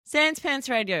Sans Pants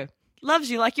Radio.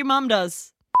 Loves you like your mum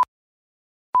does.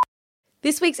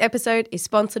 This week's episode is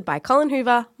sponsored by Colin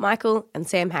Hoover, Michael, and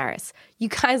Sam Harris. You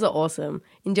guys are awesome.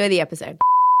 Enjoy the episode.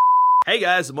 Hey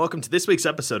guys, and welcome to this week's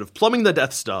episode of Plumbing the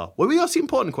Death Star, where we ask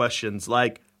important questions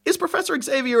like, is Professor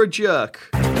Xavier a jerk?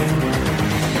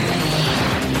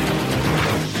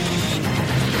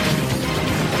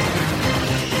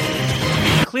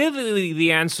 Clearly,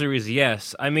 the answer is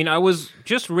yes. I mean, I was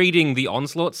just reading the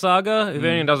Onslaught saga. If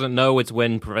anyone doesn't know, it's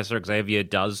when Professor Xavier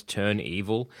does turn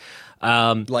evil.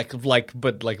 Like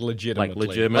legitimately.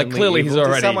 legitimately Like clearly he's evil.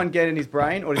 already. Does someone get in his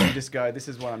brain, or does he just go, this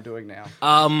is what I'm doing now?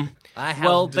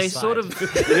 They sort of...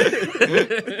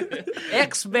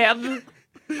 X-Men.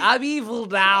 I'm evil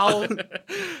now.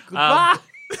 Goodbye.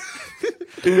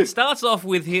 It starts off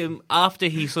with him after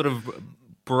he sort of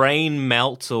brain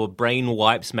melts or brain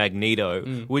wipes Magneto,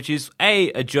 which is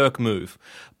a jerk move,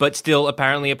 but still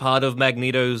apparently a part of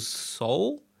Magneto's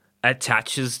soul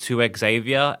attaches to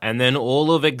Xavier, and then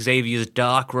all of Xavier's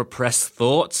dark repressed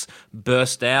thoughts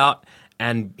burst out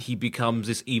and he becomes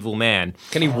this evil man.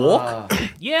 Can he walk?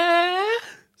 Yeah.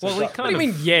 Well, he What kind do you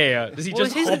of... mean, yeah? Does he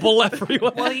just his- hobble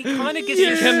everywhere? Well, he kind of gets He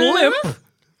his... can limp.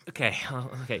 Okay.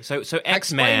 So Explain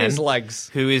X-Man, his legs.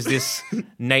 who is this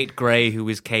Nate Gray, who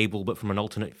is Cable, but from an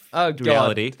alternate Oh, God.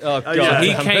 reality. Oh, God. yeah.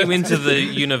 He came into the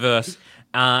universe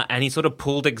and he sort of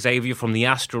pulled Xavier from the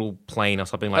astral plane or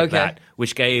something like Okay. that,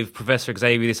 which gave Professor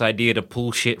Xavier this idea to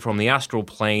pull shit from the astral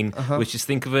plane, which is,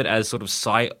 think of it as sort of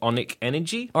psionic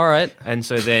energy. All right. And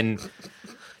so then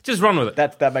just run with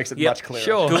it. That makes it Yep, much clearer.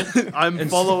 Sure. I'm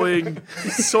following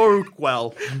so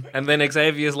well. And then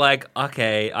Xavier's like,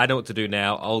 okay, I know what to do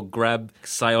now. I'll grab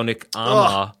psionic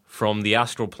armor from the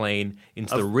astral plane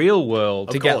into the real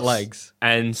world To get course. legs.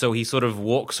 And so he sort of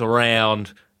walks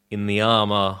around in the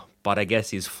armor, but I guess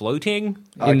he's floating.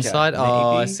 Inside?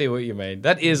 Oh, I maybe. see what you mean.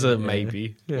 That is a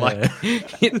maybe. Like,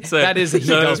 So- that is, he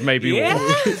so- does maybe Yeah.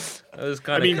 walk. That was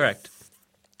kind of mean- correct.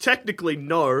 Technically,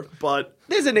 no, but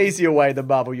There's an easier way in the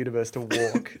Marvel Universe to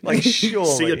walk. Like, surely.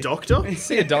 see a doctor?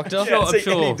 See a doctor? Yeah, see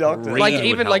sure. any doctor. Reed Like would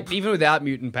even help. even without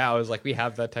mutant powers, like we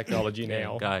have that technology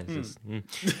now. Guys.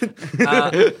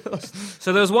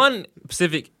 So there was one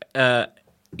specific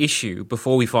issue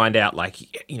before we find out,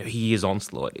 like, you know, he is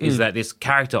Onslaught, is that this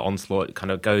character Onslaught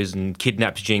kind of goes and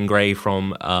kidnaps Jean Grey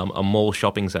from a mall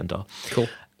shopping center. Cool.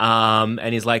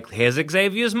 And he's like, here's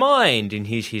Xavier's mind. And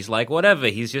he's like, whatever,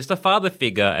 he's just a father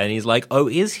figure. And he's like, oh,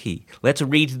 is he? Let's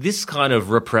read this kind of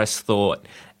repressed thought.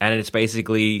 And it's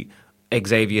basically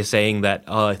Xavier saying that,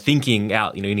 thinking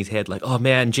out, you know, in his head, like, oh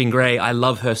man, Jean Grey, I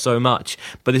love her so much.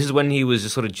 But this is when he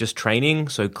was just training.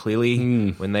 So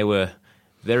clearly when they were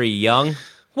very young.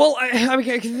 Well, I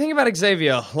mean, think about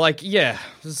Xavier. Like, yeah,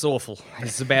 this is awful.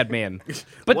 He's a bad man.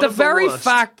 But One the of the very worst.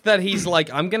 fact that he's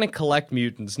like, I'm going to collect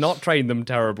mutants, not train them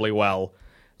terribly well.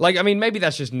 Like, I mean, maybe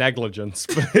that's just negligence,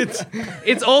 but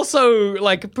it's also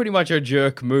like pretty much a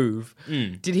jerk move.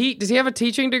 Does he have a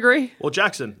teaching degree? Well,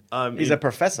 Jackson, He's a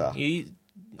professor.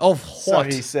 Of So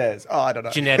what? he says. Oh, I don't know.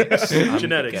 Genetics. I'm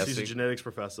genetics. He's a guessing. genetics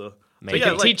professor. Maybe. So,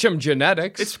 yeah, They like, teach him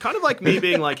genetics. it's kind of like me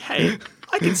being like, hey,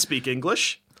 I can speak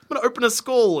English. I'm going to open a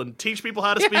school and teach people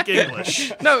how to speak English.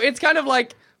 No, it's kind of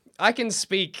like I can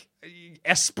speak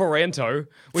Esperanto,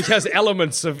 which has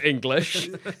elements of English.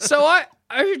 So I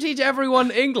should teach everyone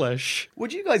English.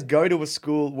 Would you guys go to a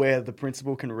school where the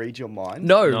principal can read your mind?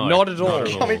 No, not at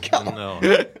all. I mean, come on.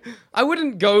 No. I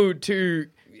wouldn't go to.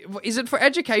 Is it for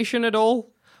education at all?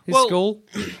 His Well, school?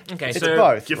 Okay, It's so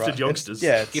both. Gifted right? youngsters.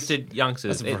 Yeah, it's, gifted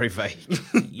youngsters. Very vague.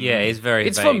 Yeah, it's very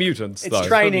It's vague. for mutants, it's though.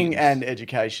 training and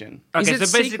education. Okay, Is it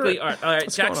so basically, secret? all right,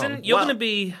 What's going Jackson, on? you're Well- going to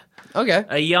be Okay.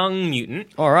 a young mutant.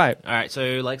 All right. All right,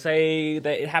 so like say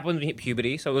that it happens when you hit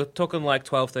puberty, so we're talking like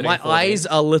 12, 13, My 14. eyes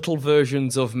are little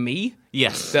versions of me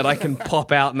Yes. that I can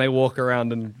pop out and they walk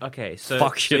around and. Okay, so,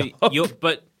 Fuck shit up.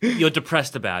 you're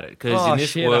depressed about it because Oh in this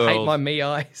shit! world, I hate my me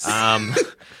eyes.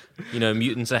 you know,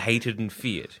 mutants are hated and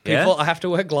feared. Yeah? People, I have to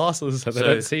wear glasses so they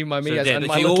don't see my me eyes. yeah, And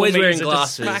but my you're little always me's wearing are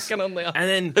just glasses, smacking on the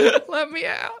and then Let me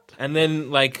out. and then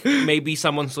like maybe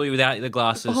someone saw you without the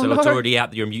glasses, Oh, so it's no. already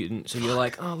out that you're a mutant. So you're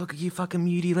like, oh look at you, fucking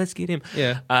mutie, let's get him.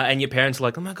 Yeah. And your parents are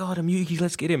like, oh my god, a mutie,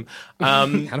 let's get him. How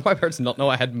do my parents not know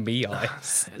I had me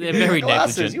eyes? They're very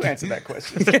Glasses, negligent. you answered that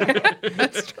question.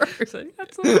 That's true. So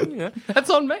that's all, yeah. That's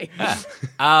on me.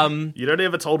 You'd only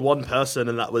ever told one person,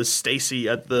 and that was Stacy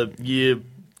at the year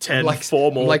 10, like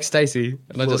 4 more. I'm like Stacy,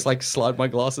 and I just like slide my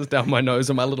glasses down my nose,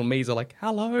 and my little me's are like,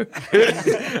 "Hello."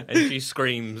 And she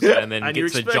screams and then And you're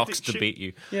gets the expecting- jocks to she- beat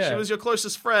you. Yeah. She was your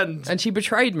closest friend. And she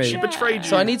betrayed me. She betrayed you.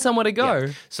 So I need somewhere to go.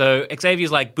 So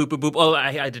Xavier's like, boop, boop, boop. Oh,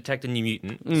 I detect a new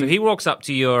mutant. So he walks up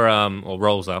to your, or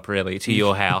rolls up, really, to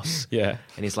your house. Yeah.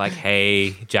 And he's like,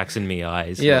 hey, Jackson Me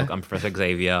Eyes. Yeah. Look, I'm Professor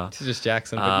Xavier. It's just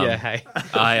Jackson, but yeah, hey.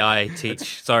 I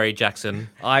teach. Sorry, Jackson.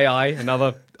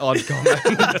 Another odd comment.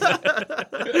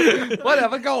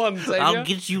 Whatever, go on, Xavier. I'll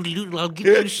get you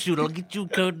soon. I'll get you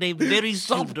code name very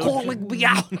soon. Stop calling me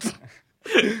out.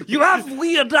 You have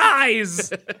weird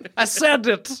eyes. I said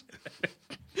it.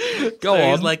 Go So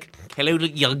on. he's like, hello,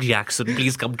 young Jackson.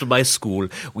 Please come to my school.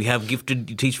 We have you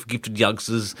teach for gifted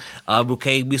youngsters.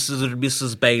 Okay, Mrs. and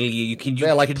Mrs. Bailey.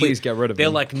 They're like, please get rid of They're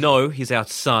him. like, no, he's our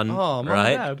son. Oh, my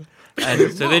right? dad.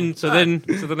 And so then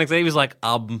Xavier's like,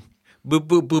 boop,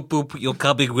 boop, boop, boop, you're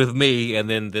coming with me. And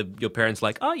then your parents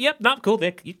like, oh, yep, no, cool.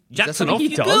 Jackson, something off he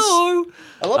you does? go.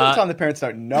 A lot of the time, the parents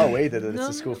don't know either that it's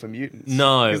a school for mutants.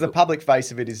 No. Because the public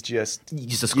face of it is just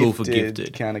Just a school for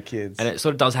gifted. kind of kids. And it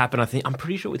sort of does happen, I'm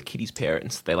pretty sure with Kitty's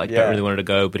parents. They Yeah. don't really want her to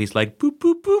go, but he's like, boop,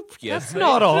 boop, boop. Yes, That's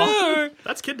not all.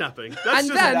 That's kidnapping. That's And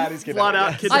just then- That is flat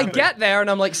out yes. kidnapping. I get there and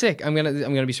I'm like sick. I'm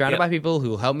gonna be surrounded Yeah. by people who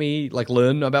will help me like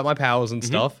learn about my powers and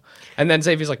stuff. And then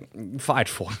Xavier's like, fight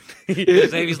for me.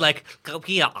 Xavier's like, come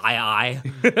here, I.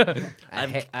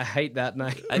 I hate that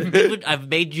name. I've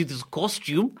made you this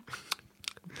costume.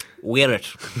 Wear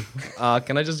it.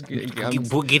 Can I just?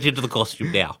 Get into the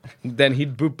costume now. Then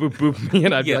he'd boop boop boop me,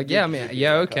 and I'd be Yeah. like, yeah, man,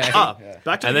 yeah, okay.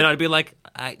 Back to And the- then I'd be like,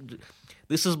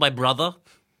 this is my brother.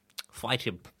 Fight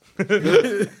him. He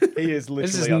is literally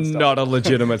This is unstoppable. not a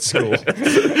legitimate school.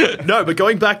 No, but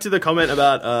going back to the comment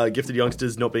about gifted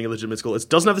youngsters not being a legitimate school, it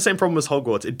doesn't have the same problem as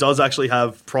Hogwarts. It does actually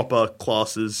have proper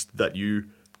classes that you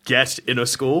get in a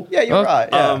school. Yeah, you're right.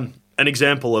 Yeah. An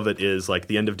example of it is like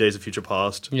the end of Days of Future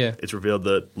Past. Yeah. It's revealed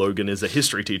that Logan is a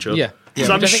history teacher. Yeah. Yeah,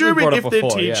 So I'm which I think we assuming brought if up they're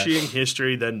before, yeah. teaching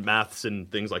history, then maths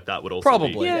and things like that would also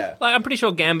Probably. be. Yeah. Like, I'm pretty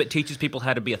sure Gambit teaches people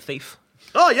how to be a thief.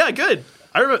 Oh, yeah, good.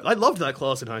 I loved that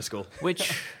class in high school.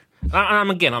 Which,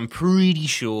 I'm pretty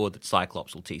sure that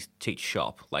Cyclops will teach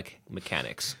shop, like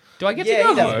mechanics. Do I get Yeah, to he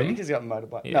go does. home? He just got a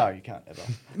motorbike. No, you can't ever.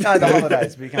 No, the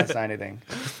holidays, but you can't say anything.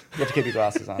 You have to keep your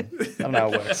glasses on. I don't know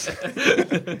how it works.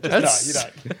 That's, No, you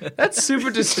don't. That's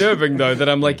super disturbing, though, that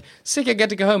I'm like, sick, I get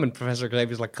to go home, and Professor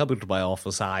Xavier's like, come into my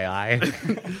office, aye.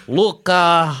 Look,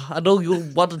 I know you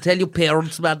want to tell your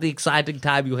parents about the exciting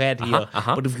time you had here,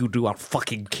 but if you do, I'll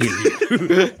fucking kill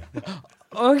you.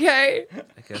 Okay.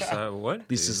 I guess I would.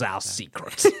 This is our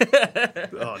secret.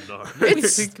 Oh, no.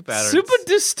 It's Think about it. super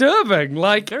disturbing.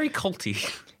 Like, Very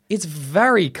culty. it's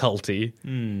very culty.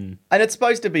 And it's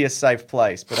supposed to be a safe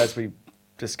place, but as we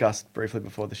discussed briefly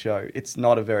before the show, it's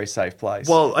not a very safe place.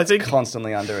 Well, I think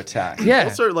constantly under attack. Yeah.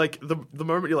 also, like, the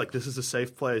moment you're like, this is a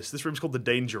safe place, this room's called the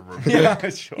danger room. Yeah,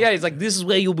 sure. Yeah, he's like, this is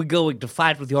where you'll be going to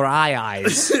fight with your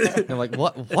eyes. And I'm like,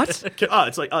 what?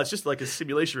 It's just like a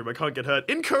simulation room. I can't get hurt.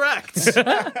 Incorrect.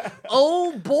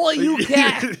 Oh, boy, you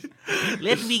can.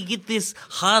 Let me get this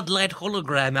hard light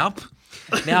hologram up.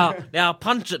 Now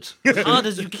punch it as hard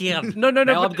as you can. No, Now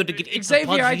but I'm going to get it to Xavier,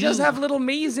 punch I just you. have little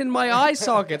me's in my eye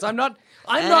sockets. I'm not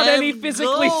any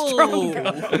physically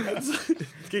stronger.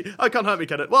 I can't hurt me,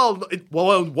 can it? Well,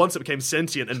 once it became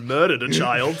sentient and murdered a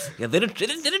child. Yeah, they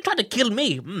didn't try to kill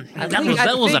me. I That think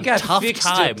was a I tough fixed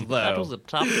time. it, though. That was a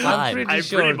tough I'm time. pretty I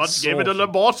sure pretty it's much gave it a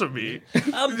awful. lobotomy.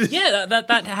 Yeah,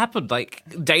 that happened. Like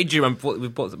Daydream,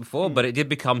 we've bought it before, but it did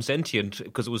become sentient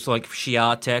because it was like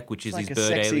Shi'ar tech, which is Like his a bird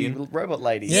sexy alien. robot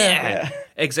lady. Yeah.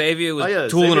 Xavier was Oh, yeah,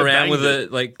 tooling Xavier around with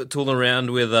banged it, tooling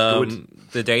around with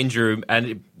the danger room, and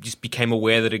it just became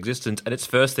aware that it existed. And its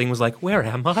first thing was like, "Where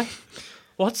am I?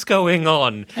 What's going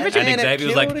on?" And it Xavier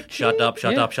was killed a like, "Shut kid? up!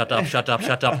 Shut up! Shut up! Shut up!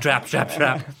 Shut up! Trap! Trap!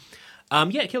 Trap!"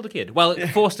 Yeah, it killed a kid. Well, it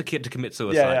forced a kid to commit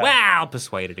suicide. Yeah. Wow,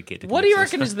 persuaded a kid to. What do you commit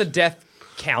reckon suicide. is the death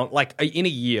count, like in a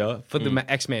year for the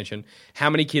X Mansion? How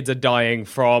many kids are dying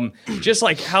from just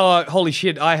like, how, holy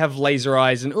shit, I have laser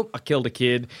eyes and I killed a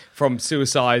kid, from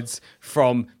suicides,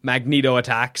 from Magneto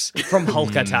attacks, from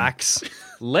Hulk attacks?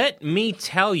 Let me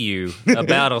tell you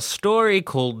about a story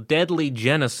called Deadly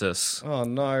Genesis. Oh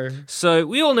no. So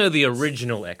we all know the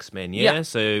original X-Men, yeah? Yeah.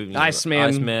 So you know,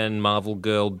 Iceman. Marvel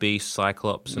Girl, Beast,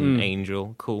 Cyclops, and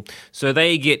Angel. Cool. So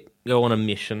they go on a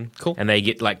mission. Cool. And they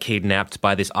get like kidnapped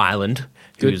by this island,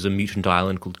 who's a mutant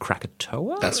island called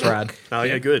Krakatoa. That's rad. Oh,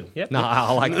 yeah, good. Yep. No,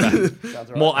 I like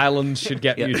that. More islands should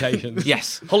get mutations.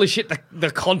 Yes. Holy shit, the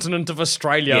continent of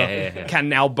Australia Yeah. can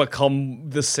now become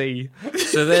the sea.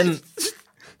 So then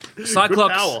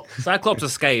power. Cyclops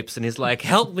escapes and he's like,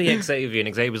 help me, Xavier.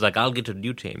 And Xavier's like, I'll get a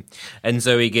new team. And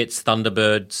so he gets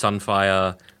Thunderbird,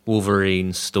 Sunfire,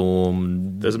 Wolverine,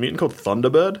 Storm. There's a mutant called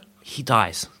Thunderbird. He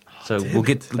dies. So we'll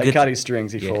get... They cut his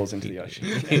strings, he falls into the ocean.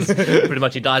 Pretty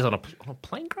much he dies on a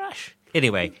plane crash.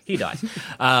 Anyway, he dies.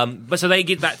 But so they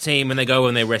get that team and they go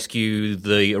and they rescue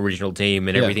the original team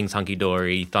and everything's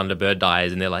hunky-dory. Thunderbird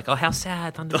dies and they're like, oh, how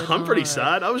sad, Thunderbird I'm pretty died.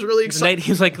 sad. I was really excited.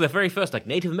 He was like the very first like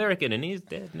Native American and he's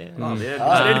dead now. Oh, man.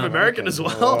 He's Native American as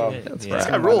well. Oh, This yeah.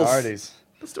 guy rules. Minorities.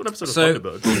 Let's do an episode So- of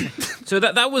Thunderbirds. So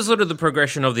that was sort of the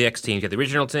progression of the X teams. You had the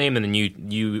original team and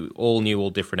the all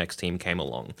different X team came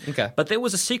along. Okay. But there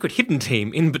was a secret hidden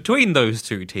team in between those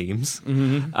two teams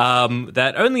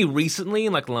that only recently,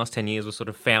 in like the last 10 years, was sort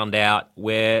of found out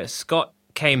where Scott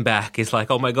came back. Is like,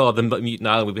 oh my god, the mutant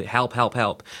island,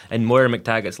 help. And Moira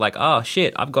McTaggart's like, oh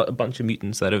shit, I've got a bunch of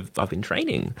mutants that I've been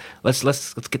training.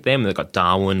 Let's get them. And they've got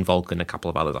Darwin, Vulcan, a couple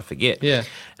of others, I forget. Yeah.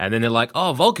 And then they're like,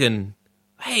 oh, Vulcan,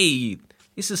 hey,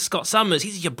 this is Scott Summers.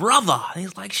 He's your brother. And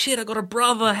he's like, shit, I got a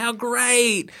brother. How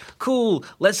great. Cool.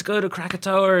 Let's go to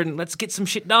Krakatoa and let's get some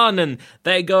shit done. And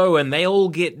they go and they all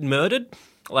get murdered.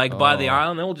 Like, by the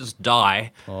island. They all just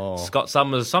die. Scott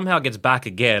Summers somehow gets back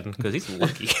again because he's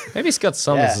lucky. Maybe Scott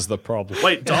Summers Yeah. is the problem.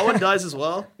 Wait, Darwin dies as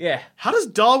well? Yeah. How does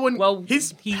Darwin... Well,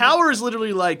 his he- power is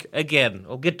literally like... Again,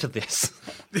 I'll get to this.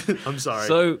 I'm sorry.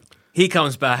 So he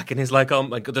comes back and he's like, oh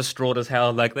my god, distraught as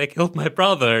hell, like, they killed my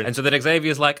brother. And so then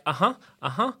Xavier's like,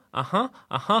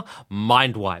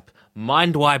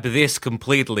 mind wipe this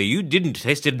completely.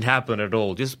 This didn't happen at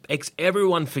all. Just makes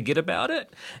everyone forget about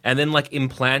it. And then like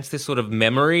implants this sort of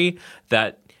memory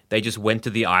that they just went to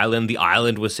the island. The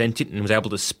island was sentient and was able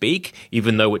to speak,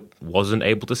 even though it wasn't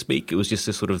able to speak. It was just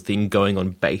this sort of thing going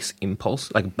on base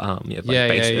impulse, like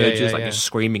base urges, like just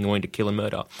screaming, wanting to kill and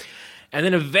murder. And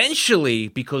then eventually,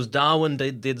 because Darwin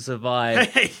did survive,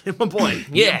 Hey, my boy.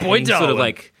 yeah, boy he sort Darwin. of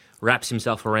like wraps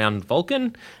himself around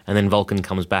Vulcan, and then Vulcan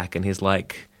comes back and he's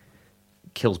like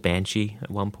kills Banshee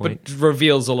at one point. But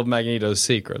reveals all of Magneto's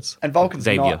secrets. And Vulcan's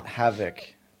Xavier. not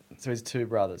Havoc. So he's two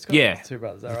brothers. Yeah. Two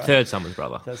brothers, is that right? Third Summer's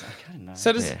brother. That's, okay, no.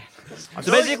 So does... Yeah.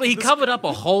 So basically, he covered up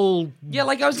a whole Yeah,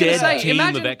 like I was going to dead say, team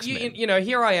imagine, of X-Men. you know,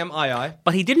 here I am, I.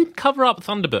 But he didn't cover up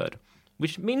Thunderbird,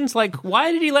 which means like,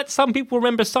 why did he let some people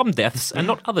remember some deaths and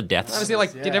not other deaths? Was he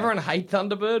like, did everyone hate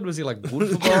Thunderbird? Was he like,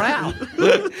 good for morale?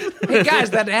 Hey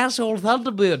guys, that asshole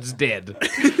Thunderbird's dead.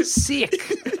 Sick.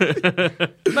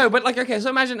 No, but like, okay, so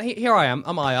imagine here I am.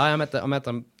 I'm I'm at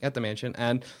the mansion,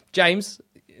 and James,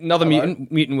 another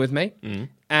mutant with me,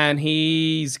 and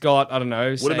he's got, I don't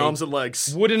know, Wooden say, arms and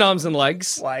legs. wooden arms and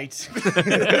legs. Wait.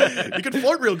 You can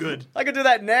float real good. I could do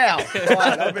that now.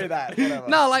 Fine, I'll be that. Whatever.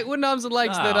 No, like wooden arms and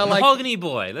legs that are like, Mahogany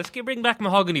Boy. Let's bring back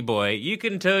Mahogany Boy. You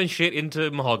can turn shit into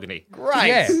mahogany. Great.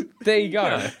 yeah, there you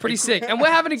go, pretty sick, and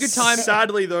we're having a good time.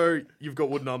 Sadly, though, you've got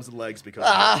wooden arms and legs because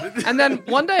of it. And then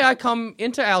one day I come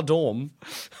into our dorm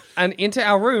and into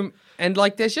our room, and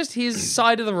like there's just his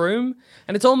side of the room,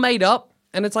 and it's all made up,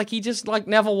 and it's like he just like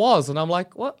never was, and I'm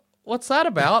like, what's that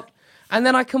about? And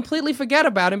then I completely forget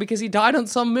about him because he died on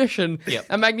some mission. Yep.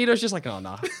 And Magneto's just like, oh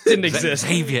no, didn't exist.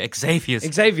 Xavier's.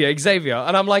 Xavier,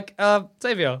 and I'm like,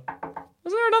 Xavier,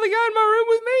 was there another guy in my room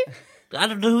with me? I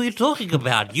don't know who you're talking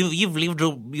about. You've lived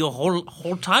your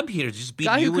whole time here. It's just been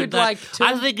Guy who you could, and that. like,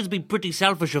 I think it's been pretty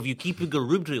selfish of you keeping a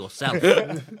room to yourself.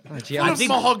 Gee, I think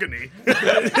Mahogany.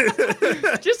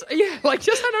 just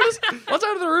I noticed one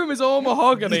side of the room is all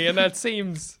mahogany, and that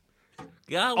seems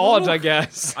Yeah, odd, look, I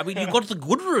guess. I mean, you got the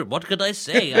good room. What can I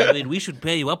say? I mean, we should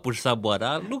pair you up with someone.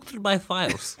 I'll look through my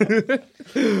files.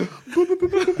 And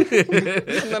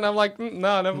then I'm like,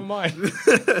 no, never mind.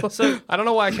 So I don't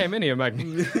know why I came in here,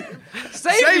 Magneto.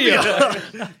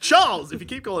 Xavier! Charles, if you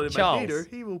keep calling him Charles. Magneto,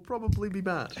 he will probably be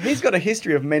mad. He's got a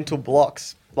history of mental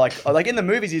blocks. Like in the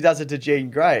movies, he does it to Jean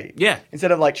Grey. Yeah.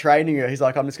 Instead of like training her, he's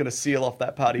like, I'm just going to seal off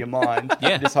that part of your mind.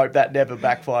 Yeah. Just hope that never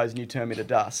backfires and you turn me to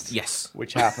dust. Yes.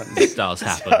 Which happens. It does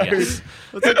happen, yes.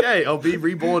 That's okay. I'll be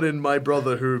reborn in my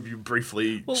brother, who you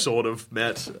briefly sort of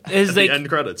met at Is the they- end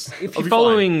credits. If I'll you're be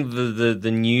following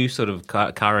the new sort of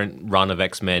current run of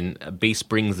X-Men, Beast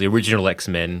brings the original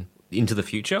X-Men into the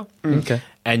future. Okay.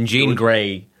 And Jean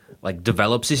Grey like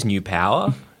develops this new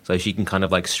power, so she can kind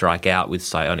of like strike out with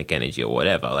psionic energy or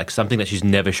whatever, like something that she's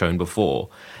never shown before.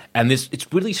 And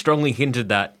it's really strongly hinted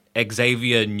that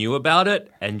Xavier knew about it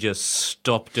and just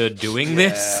stopped her doing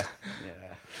this.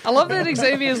 I love that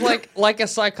Xavier's like a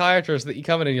psychiatrist that you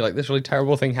come in and you're like, this really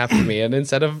terrible thing happened to me, and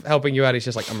instead of helping you out, he's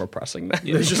just like, I'm repressing that.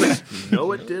 It's just like,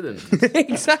 no, it didn't.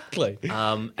 Exactly.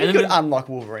 And He then could unlock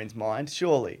Wolverine's mind,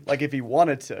 surely. Like, if he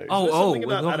wanted to. something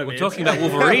about Adam we're Ant. talking about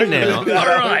Wolverine now. All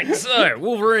right, so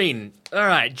Wolverine. All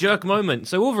right, jerk moment.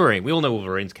 So Wolverine, we all know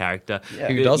Wolverine's character. Yeah.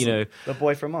 Who doesn't? You know, The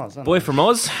boy from Oz. boy from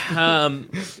Oz,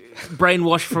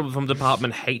 brainwashed from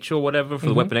Department H or whatever for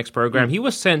the Weapon X program. He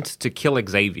was sent to kill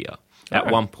Xavier at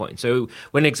one point. So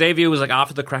when Xavier was like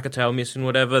after the Krakatoa mission,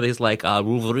 whatever, he's like,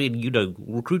 Wolverine,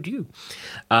 recruit you.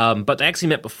 But they actually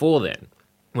met before then,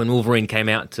 when Wolverine came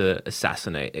out to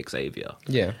assassinate Xavier.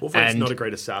 Yeah. Wolverine's And- not a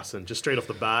great assassin, just straight off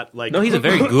the bat. Like, No, he's a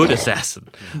very good assassin.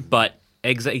 But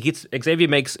Xavier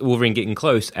makes Wolverine getting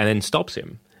close and then stops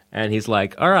him. And he's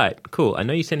like, all right, cool. I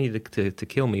know you sent me to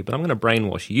kill me, but I'm going to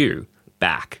brainwash you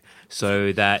back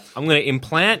so that I'm going to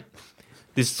implant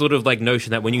this sort of like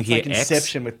notion that when you hear like X,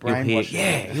 Inception with you'll hear, brainwashing.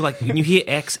 yeah, you're like when you hear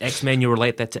X-Men, you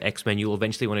relate that to X-Men. You'll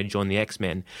eventually want to join the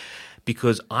X-Men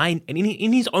because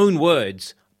in his own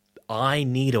words, I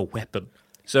need a weapon.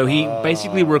 So he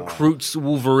basically recruits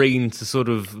Wolverine to sort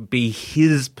of be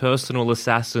his personal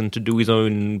assassin to do his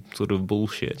own sort of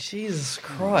bullshit. Jesus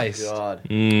Christ. God.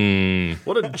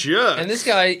 what a jerk. And this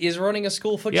guy is running a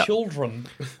school for Yep. children.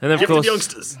 And then of Gifted course,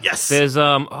 youngsters. Yes. there's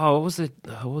what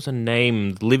was her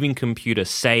name? Living computer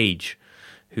Sage,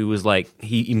 who was like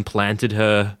he implanted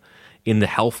her in the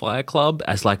Hellfire Club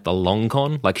as like the long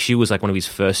con. Like she was like one of his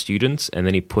first students, and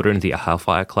then he put her into the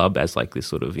Hellfire Club as like this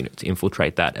sort of, you know, to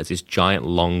infiltrate that as this giant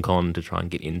long con to try and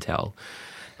get intel.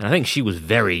 And I think she was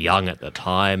very young at the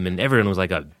time, and everyone was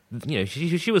like,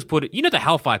 she was put. You know, the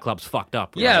Hellfire Club's fucked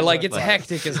up. Right? Yeah, like it's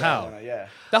hectic as hell. Yeah.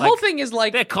 The whole thing is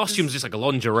like Their costumes just like a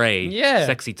lingerie, Yeah.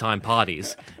 sexy time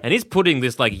parties. And he's putting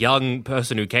this like young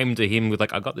person who came to him with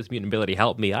like, I got this mutant ability,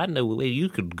 help me. I don't know where you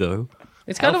could go.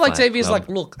 It's kind of like Hellfire Xavier's Club. like,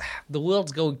 look, the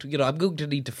world's going to, I'm going to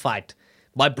need to fight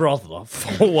my brother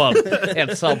for one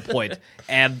at some point,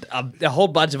 and a whole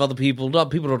bunch of other people.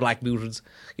 Not people who don't like mutants.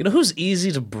 You know who's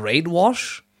easy to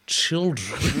brainwash?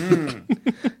 Children.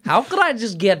 How could I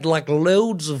just get like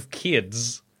loads of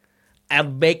kids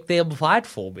and make them fight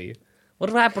for me? What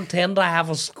if I pretend I have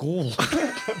a school?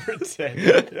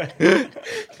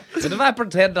 What if I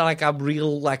pretend like I'm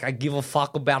real, like I give a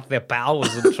fuck about their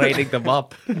powers and training them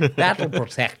up? That'll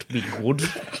protect me good.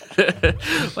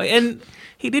 And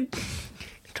he did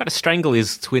try to strangle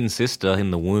his twin sister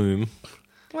in the womb.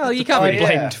 Well, you can't be Oh, yeah.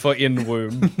 blamed for in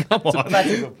womb. Come on. That's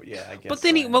a good, yeah, I guess. But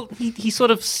then so. he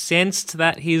sort of sensed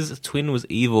that his twin was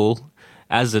evil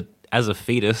as a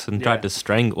fetus and tried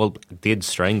to did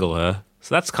strangle her.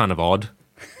 So that's kind of odd.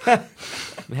 I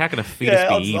mean, how can a fetus be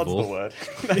that's evil? the word.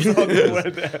 That's not the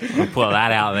word there. I'll put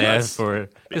that out there for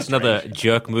just another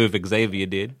jerk move Xavier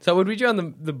did. So would we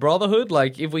join the Brotherhood?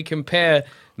 Like, if we compare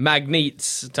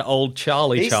Magnetes to old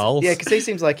Charlie Charles? Yeah, because he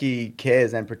seems like he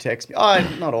cares and protects me.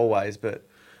 Oh, not always, but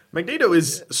Magneto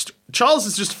is Charles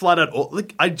is just flat out.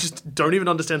 Like, I just don't even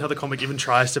understand how the comic even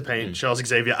tries to paint Charles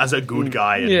Xavier as a good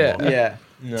guy anymore. Yeah.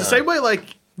 yeah. It's the same way,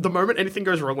 like, the moment anything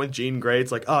goes wrong with Jean Grey,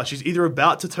 it's like, she's either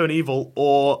about to turn evil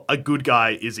or a good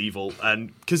guy is evil.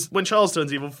 And because when Charles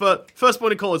turns evil, first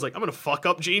point of call is like, I'm going to fuck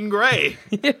up Jean Grey.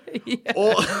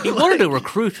 Or, He wanted to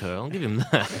recruit her, I'll give him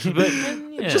that. But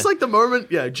yeah. just like the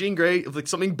moment, Jean Grey, if like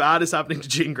something bad is happening to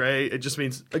Jean Grey, it just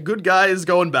means a good guy is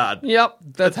going bad. Yep,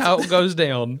 that's how it goes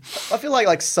down. I feel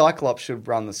like Cyclops should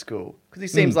run the school because he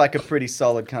seems like a pretty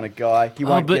solid kind of guy. He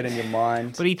won't but- get in your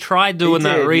mind. But he tried doing He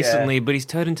that did, recently, yeah. but he's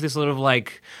turned into this sort of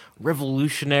like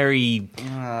revolutionary.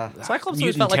 Cyclops always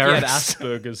Mutant felt like he had terrorist.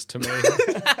 Asperger's to me.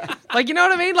 Like, you know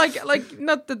what I mean? Like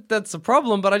not that that's a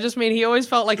problem, but I just mean he always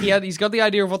felt like he's got the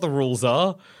idea of what the rules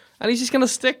are, and he's just gonna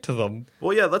stick to them,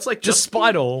 Well, yeah, that's like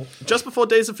despite all. just before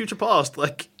Days of Future Past,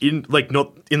 like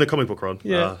not in the comic book run,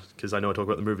 Yeah. because I know I talk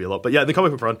about the movie a lot, but yeah, in the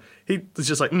comic book run, he was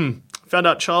just like, found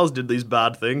out Charles did these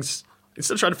bad things.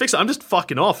 Instead of trying to fix it, I'm just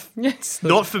fucking off. Yeah. It's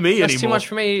not for me That's anymore. too much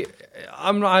for me.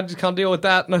 I just can't deal with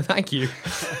that. No, thank you.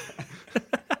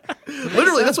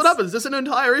 Literally, that's what happens. There's an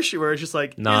entire issue where it's just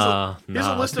like, here's Nah,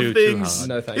 a list too of things. hard.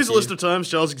 No, thank Here's a you. list of times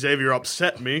Charles Xavier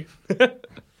upset me.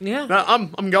 Yeah. Now,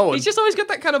 I'm going. He's just always got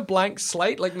that kind of blank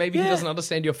slate. Like maybe he doesn't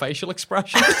understand your facial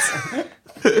expressions.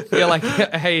 You're like,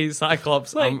 hey,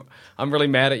 Cyclops, I'm really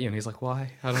mad at you, and he's like,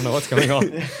 why? I don't know what's going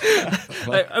on.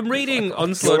 I'm reading You're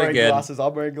Onslaught wearing again. glasses.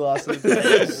 I'm wearing glasses.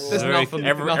 There's Very- nothing.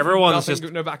 everyone's nothing,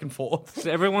 just- no back and forth.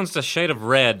 Everyone's a shade of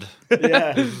red.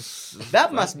 yeah.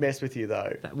 That must mess with you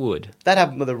though. That would. That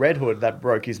happened with the Red Hood. That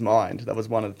broke his mind. That was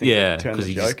one of the things Yeah, that turned 'cause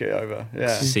the he just- Joker over.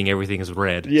 Yeah. Seeing everything as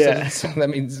red. Yeah. So that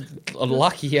means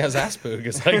lucky he has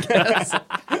Asperger's, I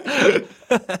guess.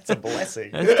 It's a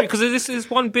blessing. Because this is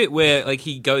one bit where like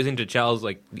he goes into Charles,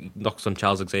 like he knocks on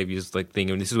Charles Xavier's like thing,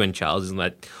 and this is when Charles is in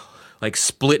that like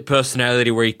split personality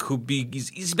where he could be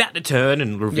he's about to turn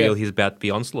and reveal he's about to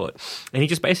be Onslaught, and he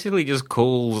just basically just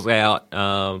calls out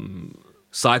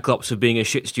Cyclops for being a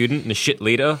shit student and a shit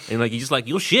leader, and like he's just like,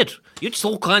 you're shit, you're just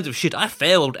all kinds of shit. I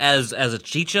failed as a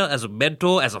teacher, as a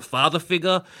mentor, as a father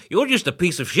figure. You're just a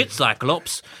piece of shit,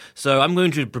 Cyclops. So I'm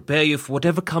going to prepare you for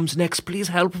whatever comes next. Please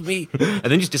help me. And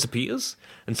then just disappears,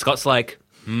 and Scott's like,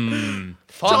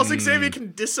 Charles Xavier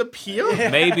can disappear?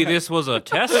 maybe this was a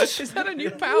test. Is that a new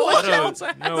power? I don't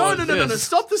know No, what no, no, no, no. this-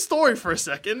 Stop the story for a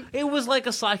second. It was like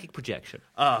a psychic projection.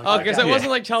 Oh, because it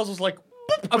wasn't like Charles was like,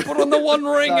 "Boop, I put on the one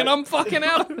ring and I'm fucking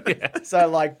out. So,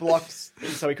 like, blocks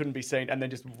so he couldn't be seen and then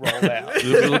just rolled out.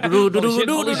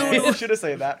 Should have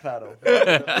seen that paddle.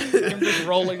 Him just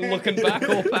rolling, looking back,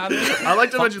 all padded. I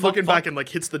like to imagine looking back and like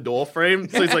hits the door frame,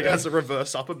 so he's like has to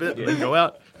reverse up a bit and then go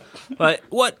out. But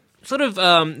what sort of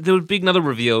there would be another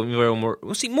reveal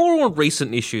more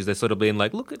recent issues. They're sort of being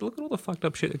like, look at all the fucked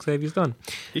up shit Xavier's done.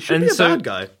 He should And be a so- bad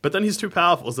guy, but then he's too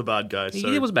powerful as a bad guy. So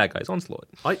He was a bad guy. He's Onslaught.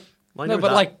 I No, know but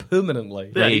that. like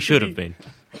permanently. Yeah, he he should should have be- been.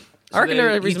 I reckon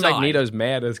the he's reason died. Magneto's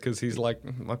mad is because he's like,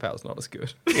 my power's not as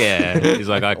good. Yeah, he's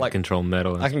like, I can Like, control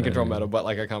metal. I can control metal, but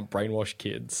like I can't brainwash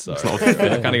kids. So I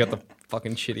kind of got the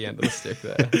fucking shitty end of the stick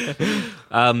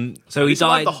there. So he he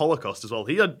survived died. the Holocaust as well.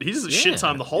 He's a shit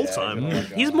time the whole time.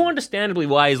 He's more understandably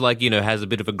why he's like, has a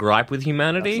bit of a gripe with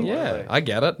humanity. Yeah, I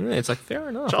get it. Yeah, it's like fair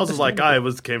enough. Charles is like, I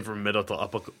came from middle to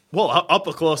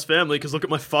upper class family because look at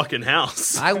my fucking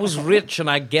house. I was rich, and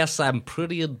I guess I'm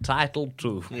pretty entitled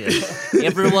to.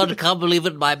 Everyone come live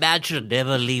in my mansion and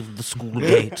never leave the school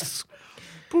gates.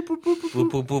 Boop, boop,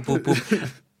 boop, boop,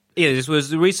 boop. Yeah, this was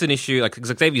the recent issue. Like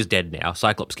Xavier's dead now.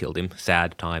 Cyclops killed him.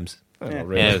 Sad times. Yeah.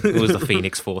 Yeah, it was the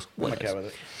Phoenix Force. I'm okay with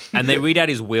it. And they read out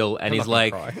his will, and he's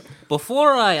like, cry.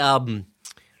 Before I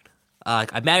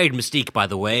married Mystique, by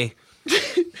the way.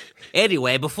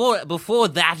 Anyway, before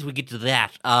that, we get to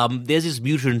that. There's this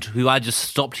mutant who I just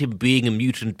stopped him being a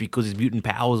mutant because his mutant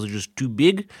powers are just too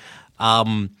big.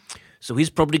 So he's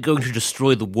probably going to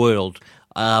destroy the world.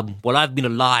 While I've been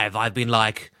alive, I've been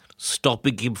like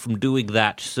stopping him from doing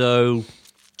that. So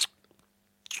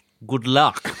good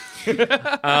luck.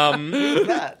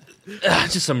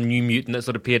 just some new mutant that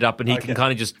sort of appeared up, and he can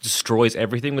kind of just destroys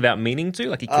everything without meaning to.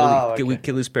 Like he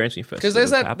killed his parents when he first.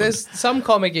 Because there's some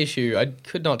comic issue, I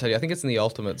could not tell you, I think it's in the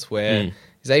Ultimates, where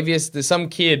there's some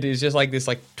kid who's just like this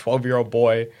like 12-year-old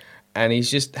boy, and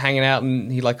he's just hanging out, and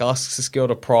he like asks this girl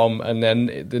to prom, and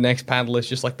then the next panel is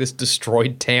just like this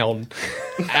destroyed town,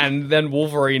 and then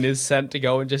Wolverine is sent to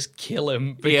go and just kill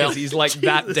him because he's like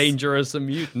that dangerous a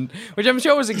mutant, which I'm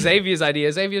sure was Xavier's idea.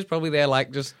 Xavier's probably there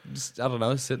like just I don't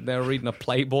know, sitting there reading a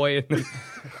Playboy, and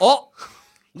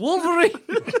Wolverine,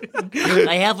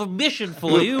 I have a mission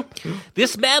for you.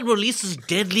 This man releases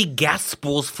deadly gas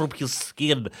spores from his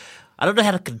skin. I don't know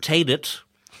how to contain it.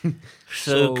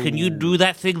 So can you do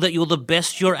that thing that you're the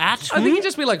best you're at? I think he'd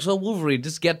just be like, so Wolverine,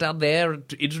 just get down there,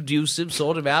 introduce him,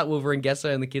 sort him out. Wolverine gets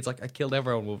there, and the kid's like, I killed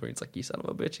everyone. Wolverine's like, you son of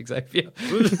a bitch, Xavier.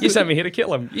 You sent me here to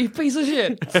kill him. You piece of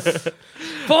shit.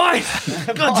 Boy!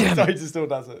 God damn. He still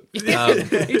does it.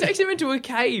 He takes him into a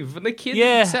cave, and the kid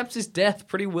accepts his death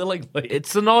pretty willingly.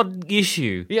 It's an odd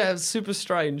issue. Yeah, it's super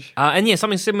strange. And yeah,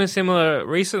 something similar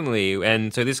recently.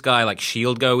 And so this guy, like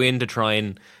S.H.I.E.L.D. go in to try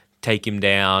and take him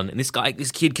down. And this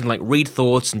kid can like read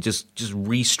thoughts and just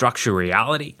restructure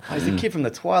reality. Oh, he's the kid from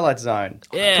the Twilight Zone.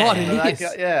 Yeah. God, it That is.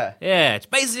 guy- yeah. Yeah, it's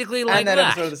basically like And that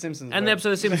episode of The Simpsons. And the bro. episode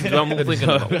of The Simpsons I'm all thinking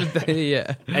about.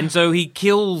 Yeah. And so he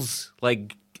kills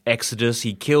like Exodus,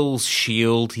 he kills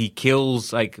S.H.I.E.L.D., he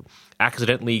kills like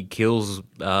accidentally kills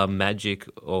Magic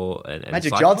or and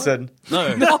Magic Cyclops. Johnson.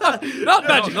 No, Not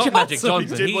Magic not Magic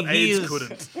Johnson. He did what AIDS is-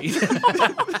 couldn't.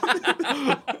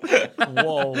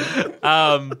 Whoa.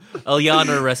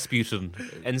 Ilyana Rasputin.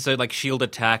 And so like S.H.I.E.L.D.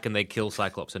 attack and they kill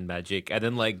Cyclops and Magic, and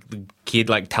then like the kid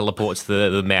like teleports to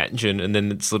the mansion, and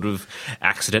then it sort of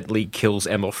accidentally kills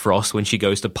Emma Frost when she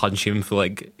goes to punch him for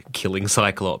like killing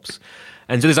Cyclops.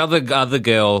 And so this other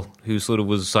girl who sort of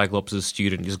was Cyclops'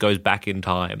 student just goes back in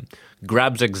time,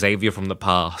 grabs Xavier from the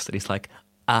past, and he's like,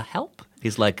 help?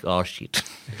 He's like, oh shit.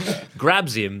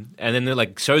 Grabs him, and then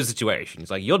like shows the situation.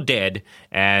 He's like, you're dead,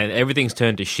 and everything's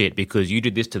turned to shit because you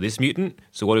did this to this mutant,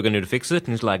 so what are we going to do to fix it?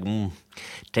 And he's like,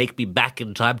 take me back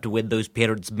in time to when those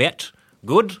parents met.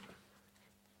 Good.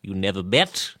 You never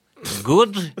met.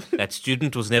 Good. That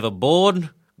student was never born.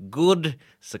 Good.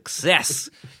 Success.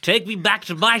 Take me back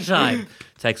to my time.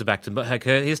 Takes it back to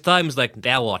his time. Is like,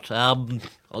 now what?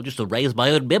 I'll just erase my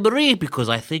own memory because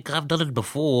I think I've done it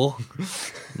before.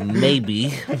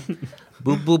 Maybe.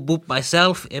 Boop, boop, boop.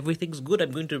 Myself, everything's good.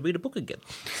 I'm going to read a book again.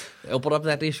 Open up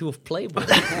that issue of Playboy.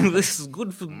 This is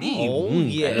good for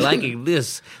me. I'm liking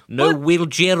this. No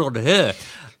wheelchair on her.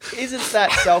 Isn't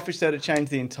that selfish though to change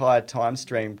the entire time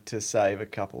stream to save a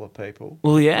couple of people?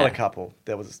 Well, yeah. Not a couple.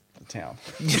 There was a town.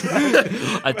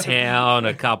 A town,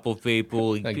 a couple people.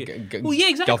 Well, yeah,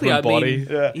 exactly. Government body.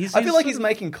 Yeah. He's- I feel like he's he's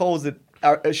making calls that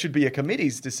it should be a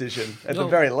committee's decision at the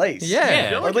very least.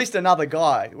 Yeah. Or at least another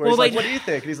guy. Where Well, he's like, they- what do you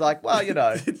think? And he's like, well, you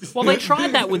know. Well, they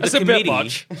tried that with That's the a bit committee.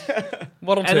 much.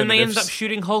 What And then they ended up alternatives?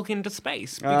 shooting Hulk into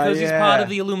space because he's yeah. part of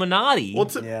the Illuminati. Well,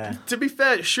 Yeah. to be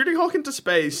fair, shooting Hulk into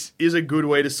space is a good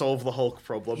way to solve the Hulk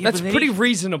problem. That's but then pretty he-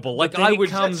 reasonable. Like, then I he would...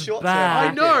 comes short-term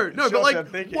back. I know, no, but Short-term like,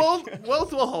 thinking.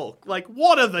 World War Hulk, like,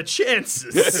 what are the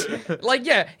chances? Like,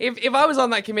 yeah, if I was on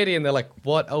that committee and they're like,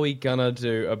 what are we gonna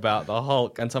do about the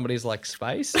Hulk? And somebody's like,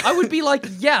 space? I would be like,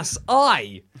 yes,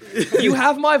 you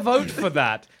have my vote for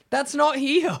that. That's not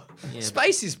here.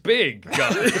 Space is big,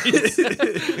 guys.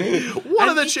 What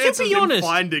are the to chances be in honest,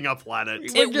 finding a planet?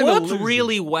 It gonna worked lose it.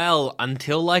 really well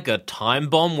until like a time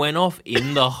bomb went off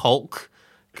in the Hulk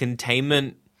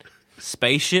containment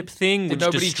spaceship thing, which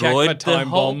Nobody checked destroyed for time the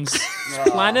Hulk bombs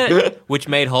planet, which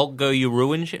made Hulk go, "You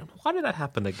ruined shit." Why did that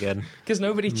happen again? because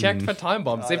nobody checked for time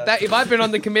bombs. If I'd been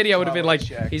on the committee, I would have been like,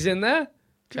 check. he's in there?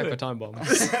 Check for time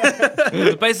bombs.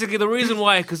 Basically, the reason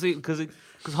why, because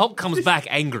Hulk comes back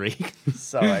angry,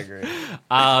 So angry.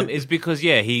 is because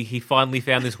he finally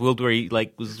found this world where he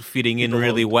like was fitting in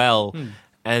really well,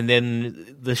 and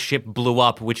then the ship blew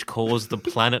up, which caused the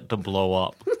planet to blow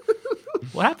up.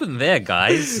 What happened there,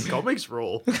 guys? Comics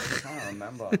rule. I don't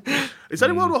remember. Is that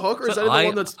in World War Hulk or is So that in the I-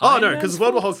 one that's? Iron Oh no, Man's because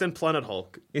World War Hulk then Planet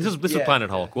Hulk. This is Yeah. Planet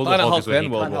Hulk. World Planet War Hulk, is when then he-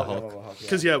 World War Hulk, Hulk.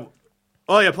 Because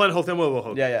oh yeah, Planet Hulk then World War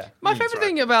Hulk. Yeah. My favorite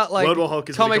thing about like World War Hulk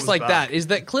is when he comics comes like back. that is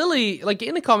that clearly, like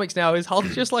in the comics now, is Hulk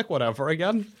just like whatever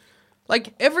again?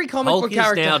 Like every comic Hulk book is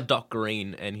character. now Doc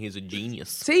Green, and he's a genius.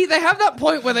 See, they have that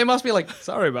point where they must be like,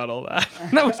 sorry about all that.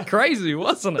 That was crazy,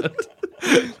 wasn't it?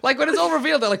 Like when it's all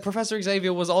revealed that like Professor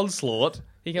Xavier was Onslaught,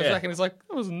 he comes Yeah. back and he's like,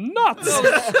 that was nuts.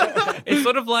 It's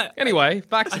sort of like Anyway,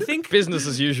 back to think- business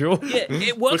as usual.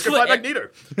 it works Let's go for fight Magneto.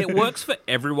 it works for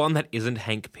everyone that isn't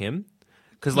Hank Pym.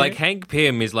 Because, like, Hank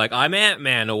Pym is like, I'm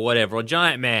Ant-Man or whatever, or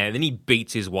Giant Man. And then he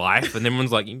beats his wife, and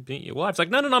everyone's like, you beat your wife. It's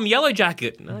like, no, I'm Yellow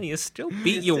Jacket. No, you still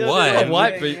beat your wife.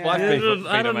 White Yeah. people.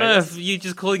 I don't know if you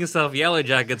just calling yourself Yellow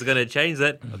Jacket's going to change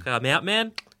that. Okay, I'm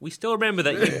Ant-Man. We still remember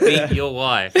that you beat your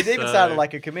wife. He even so- started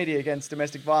like a committee against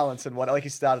domestic violence and what, like he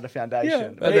started a foundation. Yeah.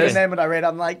 But even then when I read,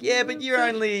 I'm like, yeah, but you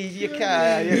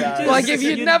can't, you know. Like if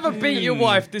you'd never beat your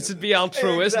wife, this would be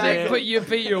altruistic, Exactly. but you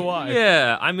beat your wife.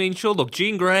 Yeah, I mean, sure, look,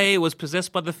 Jean Grey was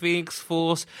possessed by the Phoenix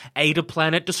Force, ate a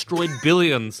planet, destroyed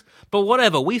billions. But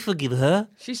whatever, we forgive her.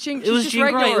 She's It was just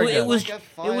Jean Grey. regular It again. was Like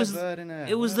a it was firebird in her.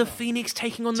 it was the Phoenix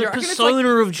taking on Do the you reckon it's persona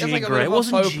like- of it's Jean like a Grey. bit It of a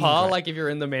wasn't faux Jean pas, Grey. like if you're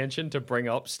in the mansion to bring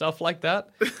up stuff like that.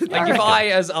 Like if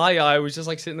I was just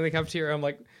like sitting in the cafeteria, I'm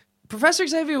like, Professor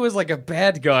Xavier was like a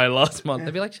bad guy last month.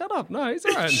 They'd be like, shut up, no, he's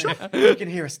alright. You can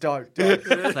hear us, don't.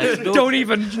 Don't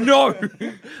even know.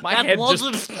 My That head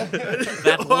wasn't. just.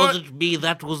 That wasn't me.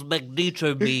 That was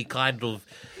Magneto. Me, kind of.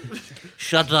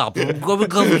 Shut up. I'm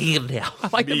going over here now.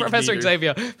 Like the Professor neither.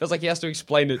 Xavier feels like he has to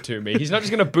explain it to me. He's not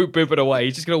just going to boop it away.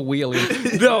 He's just going to wheel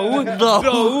it. No,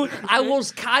 I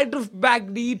was kind of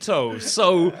Magneto.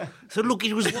 So So look,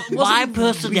 it was my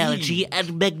personality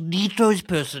and Magneto's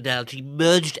personality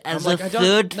merged as like, a I don't-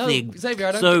 third no, thing. Xavier,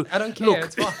 I don't, so I don't care. look,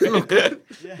 It's fine.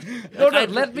 No,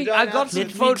 let me. I got some let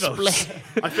me photos. explain.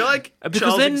 I feel like Because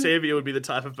Charles then- Xavier would be the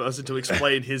type of person to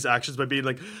explain his actions by being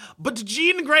like, "But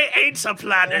Jean Grey ate a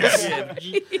planet."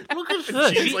 Look at her.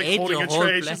 She's She like ate holding the a whole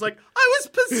tray. planet. She's like, "I was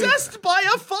possessed by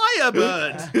a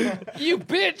firebird." You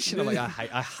bitch! And I'm like,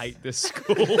 I hate this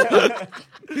school.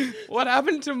 What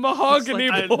happened to Mahogany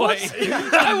It's like, Boy?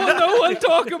 I will no one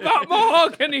talk about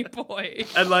Mahogany Boy.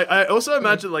 And like, I also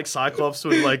imagine like Cyclops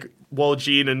would like, while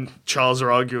Jean and Charles are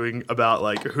arguing about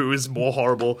like who is more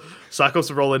horrible, Cyclops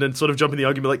would roll in and sort of jump in the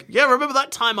argument like, "Yeah, remember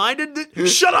that time I did it?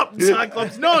 Shut up,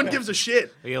 Cyclops. No one gives a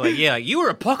shit." You're like, yeah, you were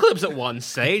Apocalypse at one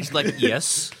stage. Like,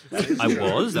 yes, I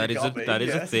was. That is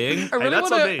a thing. I really that's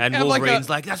want on me. to And have like Wolverine's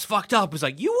a, like, that's fucked up. It's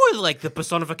like, you were like the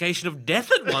personification of death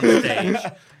at one stage.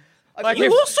 like You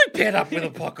if, also paired up with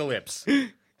Apocalypse.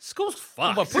 School's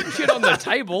fucked. but putting shit on the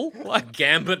table. Like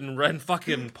Gambit and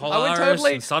fucking I would Polaris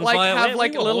totally and Sunfire. like have Wait,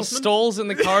 like we were little Horsemen? stalls in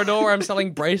the corridor where I'm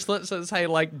selling bracelets that say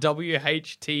like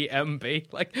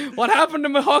WHTMB. Like, what happened to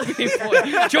Mahogany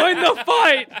Boy? Join the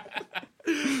fight.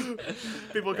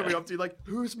 People are coming up to you like,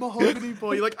 "Who's Mahogany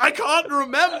Boy?" You're like, "I can't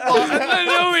remember." And I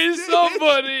know he's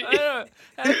somebody.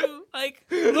 And, like,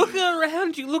 look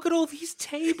around you look at all these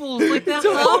tables, like they're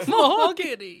half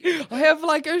mahogany. I have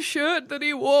like a shirt that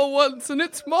he wore once and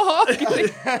it's mahogany.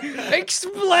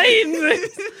 Explain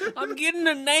this. I'm getting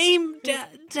a name,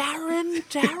 Darren,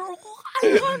 Daryl.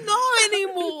 I don't know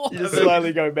anymore. You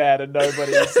slowly go mad and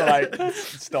nobody just like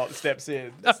steps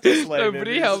in. Just let him in,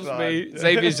 Nobody it's helps fine. me.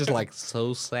 Xavier's just like,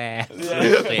 so sad.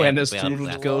 When a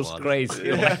student goes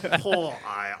crazy. Poor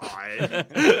I.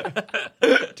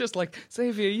 Just like,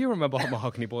 Xavier, you remember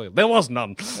Mahogany Boy? There was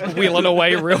none. Wheeling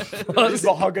away real fast.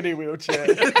 Mahogany wheelchair.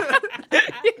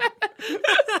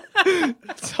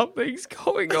 Something's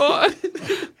going on.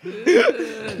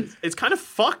 It's kind of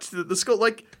fucked that the school,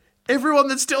 like, everyone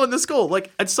that's still in the school,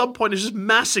 like, at some point has just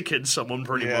massacred someone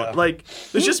pretty Yeah. much. Like,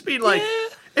 there's just been, like,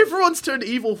 everyone's turned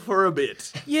evil for a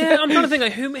bit. Yeah, I'm trying to think,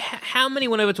 like, how many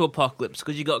went over to Apocalypse?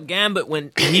 Because you got Gambit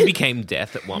when he became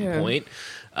Death at one point.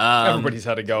 Everybody's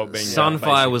had a go at being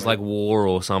Sunfire was like War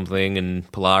or something, and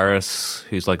Polaris,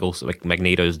 who's like also like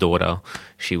Magneto's daughter,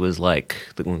 she was like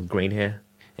the one with green hair.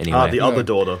 Anyway, The other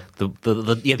daughter.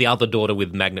 the other daughter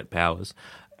with magnet powers.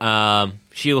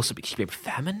 She also became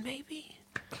Famine, maybe.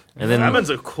 And then Famine's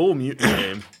a cool mutant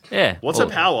name. yeah, What's well,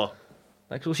 her power?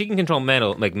 Like, well, she can control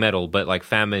metal, but like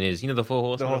Famine is, you know, the Four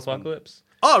Horsemen of Horsemen. Apocalypse.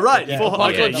 Oh, right. Yeah.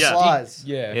 Okay, yeah. Flies.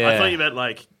 Yeah. Yeah, I thought you meant,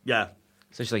 like, yeah.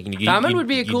 So she's like, you, Famine you- would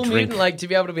be a you cool drink- mutant, like, to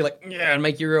be able to be like, yeah, and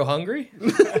make you real hungry.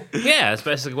 Yeah, that's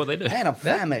basically what they do. Man, I'm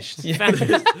famished.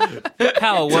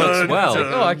 Power works well.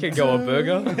 Oh, I could go a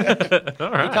burger.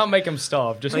 All right. You can't make him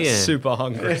starve, just yeah. super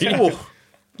hungry.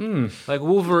 Like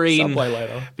Wolverine Subway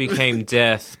later. became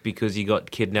Death because he got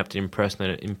kidnapped and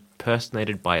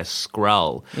impersonated by a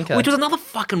Skrull, Okay. which was another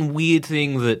fucking weird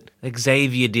thing that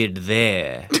Xavier did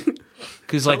there.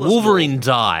 Because like us Wolverine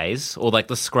dies, or like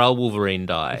the Skrull Wolverine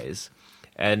dies.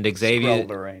 And Xavier,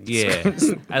 Skrull-verine. yeah,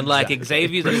 and like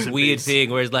Xavier's this weird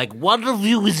thing where it's like, one of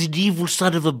you is an evil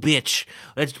son of a bitch.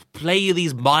 Let's play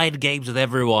these mind games with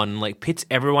everyone, like pits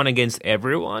everyone against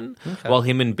everyone, while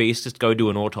him and Beast just go do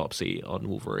an autopsy on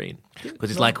Wolverine. Because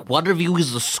it's like, one of you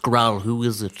is a Skrull, who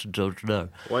is it? Don't know.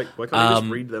 Why can't I just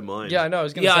read their mind? Yeah, I know. I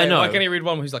was going to Yeah, say, I know. why can't he read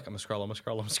one who's like, I'm a Skrull, I'm a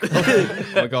Skrull, I'm a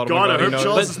Skrull. Oh my god, oh my God, I god, he hope knows.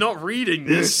 Charles is not reading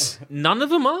this. None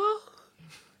of them are.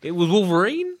 It was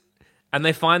Wolverine. And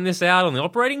they find this out on the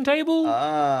operating table.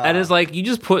 And it's like, you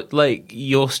just put like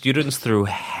your students through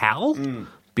hell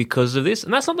because of this.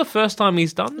 And that's not the first time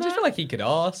he's done I just that. feel like he could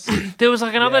ask. There was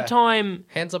like another Yeah. time.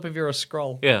 Hands up if you're a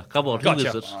Skrull. Yeah, come on,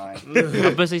 Gotcha. who is it? Fine.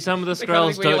 Obviously, some of the kind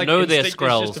of Skrulls thing where you're, don't like, know they're instinct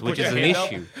is just to Skrulls, put which your is an hand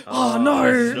up. issue. Oh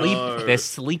no! They're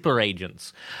sleeper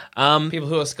agents. People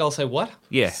who are Skrull say what?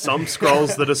 Yeah. Some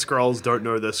Skrulls that are Skrulls don't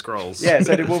know they're Skrulls. Yeah,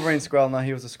 so did Wolverine Skrull know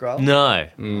he was a Skrull?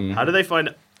 No. How do they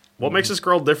find... What makes a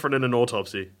Skrull different in an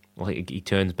autopsy? Well, he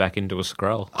turns back into a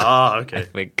Skrull. Ah, I okay.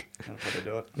 think. That's how they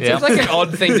do it. Yeah. Seems like an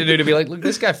odd thing to do to be like, look,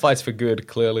 this guy fights for good,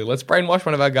 clearly. Let's brainwash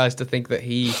one of our guys to think that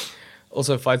he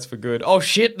also fights for good. Oh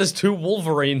shit, there's two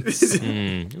Wolverines.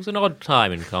 It was an odd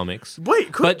time in comics.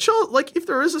 Wait, could But- Charles... Like, if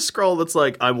there is a Skrull that's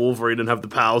like, I'm Wolverine and have the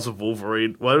powers of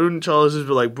Wolverine, why wouldn't Charles just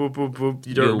be like, boop, boop, boop,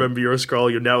 you don't Yeah. remember you're a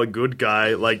Skrull, you're now a good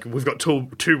guy. Like, we've got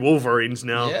two Wolverines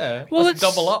now. Yeah. Well, Let's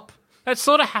it's- double up. That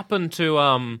sort of happened to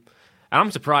and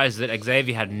I'm surprised that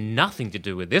Xavier had nothing to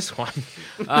do with this one.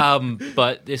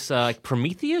 But this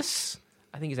Prometheus,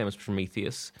 I think his name was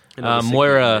Prometheus. Another sick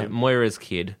name. Moira's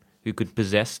kid who could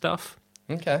possess stuff.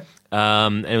 Okay.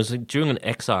 And it was like, during an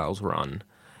Exiles run,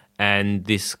 and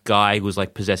this guy was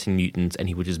like possessing mutants, and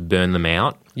he would just burn them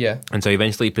out. Yeah. And so he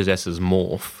eventually possesses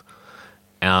Morph.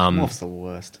 Morph's the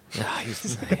worst.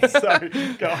 Sorry,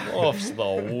 go on. Morph's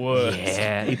the worst.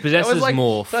 Yeah, he That possesses was like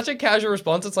Morph. such a casual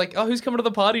response. It's like, oh, who's coming to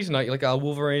the party tonight? You're like, oh,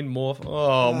 Wolverine, Morph.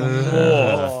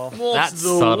 Oh, Morph. That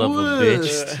son of a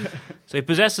bitch. So he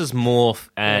possesses Morph,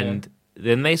 and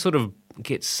then they sort of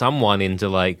get someone in to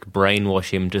like brainwash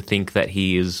him to think that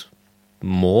he is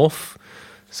Morph,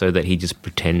 so that he just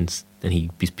pretends and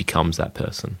he just becomes that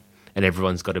person. And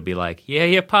everyone's got to be like, yeah,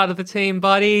 you're part of the team,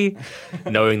 buddy.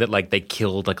 Knowing that like they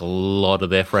killed like a lot of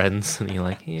their friends. And you're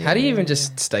like, yeah. How do you even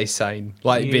just stay sane?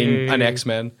 Like being an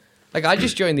X-Men? Like, I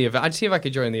just joined the Avengers. I'd see if I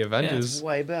could join the Avengers. it's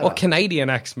way better. Or Canadian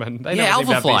X-Men. They Yeah, don't seem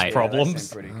to have Alpha these Flight.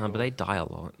 problems. But they die a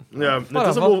lot. Yeah, it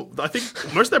doesn't, I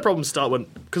think most of their problems start when...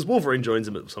 Because Wolverine joins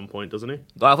him at some point, doesn't he?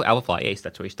 Alpha Flight, yes,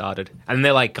 that's where he started. And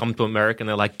they're like, come to America and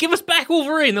they're like, give us back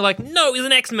Wolverine. They're like, no, he's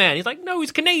an X-Man. He's like, no,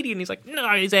 he's Canadian. He's like, no,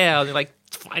 he's ours. They're like,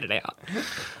 fight it out.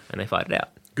 And they fight it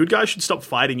out. Good guys should stop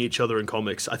fighting each other in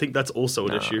comics. I think that's also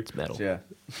an issue. It's metal. Yeah.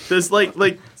 There's like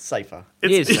Safer.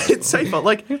 it's, It is it's safer.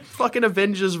 Like fucking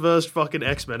Avengers versus fucking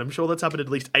X-Men. I'm sure that's happened at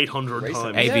least 800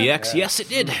 Recently. times. AVX, yes, it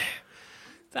did.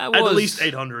 That At was least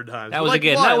 800 times. That was Like,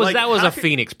 again. why? That was Like, that was how a can-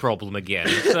 Phoenix problem again.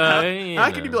 So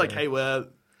How can you be like, hey, we're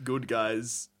good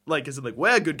guys, Like, is it like,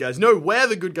 we're good guys? No, we're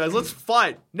the good guys. Let's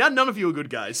fight. Now none of you are good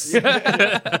guys.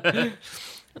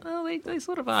 Well, they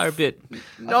sort of are a bit.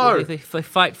 No. They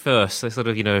fight first. They sort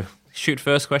of, shoot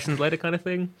first, questions later kind of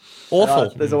thing. Awful.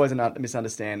 There's always a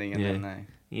misunderstanding, and then they.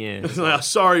 Yeah. It's like,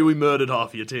 sorry, we murdered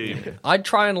half your team. I'd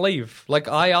try and leave. Like,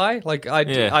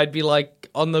 Yeah. I'd be like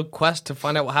on the quest to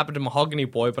find out what happened to Mahogany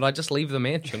Boy, but I'd just leave the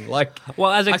mansion. Like,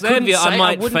 Well, as couldn't Xavier, say- I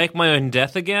might wouldn't- fake my own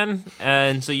death again,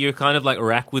 and so you're kind of like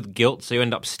racked with guilt, so you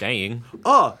end up staying.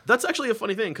 Oh, that's actually a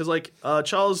funny thing, because, like,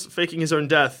 Charles faking his own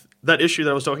death, that issue that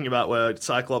I was talking about where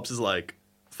Cyclops is like,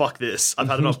 fuck this, I've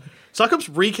had enough. Cyclops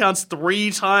recounts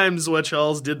 3 times where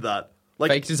Charles did that. Like,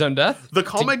 faked his own death the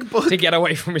comic book... to get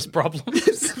away from his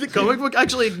problems. the comic book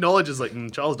actually acknowledges, like,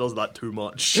 Charles does that too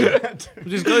much.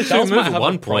 Just goes through Charles move might at have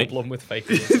one a point. problem with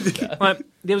faking his death. Like,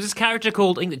 there was this character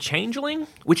called, I think, the Changeling,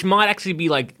 which might actually be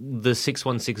like the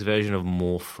 616 version of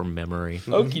Morph from memory.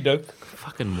 Okie doke.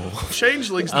 Fucking Morph.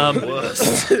 Changeling's the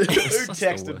worst. Who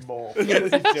texted more?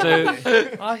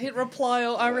 So, I hit reply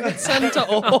all. I hit center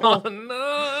all. oh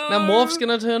no! Now Morph's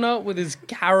gonna turn up with his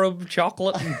carob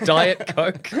chocolate and Diet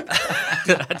Coke.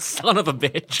 That son of a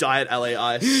bitch. Diet LA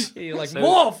Ice. You're like,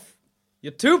 Morph,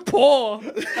 you're too poor.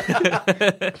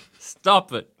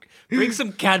 Stop it. Bring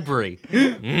some Cadbury.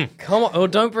 Come on,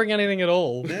 don't bring anything at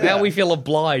all. Now we feel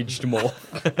obliged more.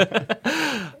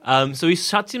 So he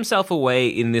shuts himself away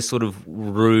in this sort of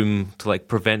room to like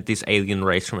prevent this alien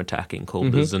race from attacking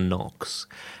called the Xenox.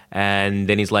 And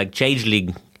then he's like,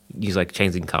 Changeling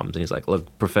comes and he's like,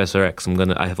 look, Professor X,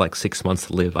 I have like 6 months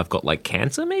to live. I've got like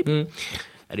cancer maybe?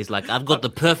 And he's like, I've got the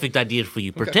perfect idea for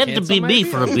you. Pretend to be cancer, me maybe?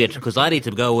 for a bit, because I need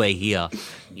to go away here.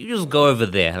 You just go over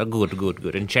there.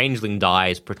 Good. And Changeling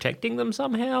dies protecting them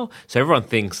somehow. So everyone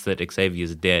thinks that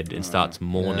Xavier's dead and starts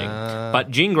mourning.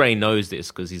 But Jean Grey knows this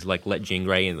because he's like let Jean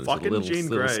Grey in this Fucking little Jean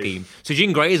little Grey. scheme. So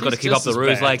Jean Grey's got to She's keep up just the as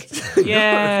ruse bad. like,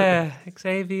 yeah,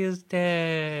 Xavier's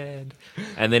dead.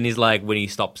 And then he's like, when he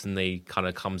stops and he kind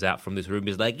of comes out from this room,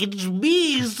 he's like, It's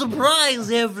me,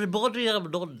 surprise everybody, I'm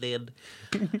not dead.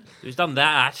 he's done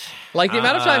that. Like the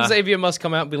amount of times Xavier must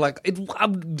come out and be like,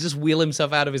 just wheel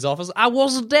himself out of his office. I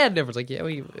wasn't dead. And everyone's like, yeah,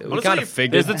 we kind of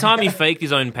figured. There's the time he faked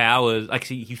his own powers.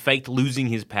 Actually, he faked losing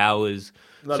his powers.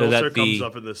 That so also that comes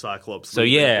up in the Cyclops. So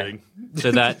yeah,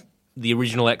 so that the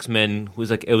original X-Men was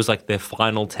like, it was like their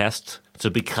final test to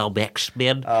become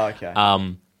X-Men. Oh, okay.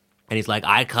 And he's like,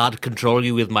 I can't control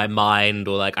you with my mind,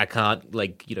 or like I can't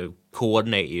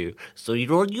coordinate you. So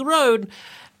you're on your own.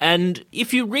 And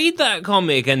if you read that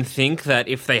comic and think that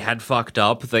if they had fucked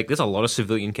up, like there's a lot of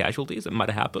civilian casualties that might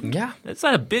have happened. Yeah. It's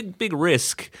a big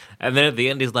risk. And then at the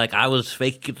end he's like, I was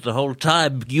faking it the whole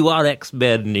time. You are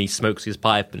X-Men. And he smokes his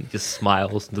pipe and just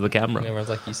smiles into the camera. And everyone's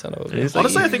like, you son of a bitch. He's like,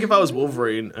 Honestly, I think if I was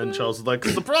Wolverine and Charles was like,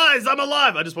 surprise, I'm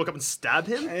alive, I just walk up and stab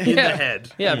him in the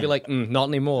head. Yeah, I'd be like, not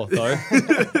anymore, though.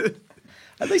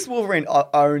 At least Wolverine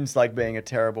owns like being a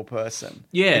terrible person.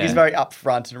 Yeah. Like, he's very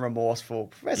upfront and remorseful.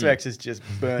 Professor X is just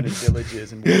burning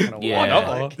villages and walking away. Yeah.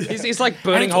 Like, He's like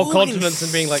burning it's whole all in continents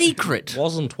and being like, secret.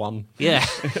 wasn't one. yeah.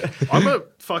 I'm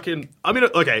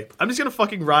just gonna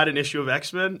fucking write an issue of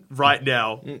X-Men right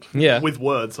now. Yeah. With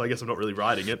words, so I guess I'm not really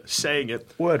writing it, saying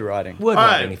it. word writing. Word All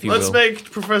writing, right, if you let's will.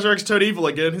 make Professor X turn evil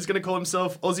again. He's gonna call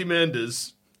himself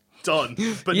Ozymandias. Done.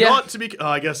 But Yeah. not to be...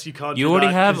 I guess you can't You do already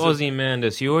that have 'cause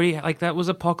Ozymandias. You already that was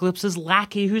Apocalypse's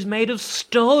lackey who's made of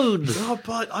stone. Oh,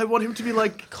 but I want him to be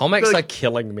like... Comics the, are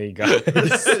killing me, guys.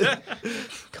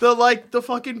 the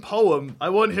fucking poem. I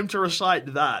want him to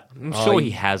recite that. I'm sure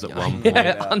he has at one point.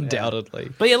 yeah,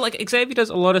 undoubtedly. But yeah, like Xavier does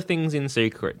a lot of things in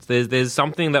secret. There's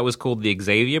something that was called the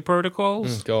Xavier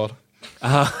Protocols. God.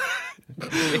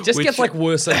 It just gets like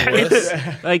worse and worse.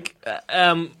 Like,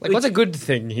 Like, what's a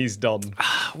we he's done?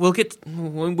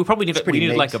 we probably need Pretty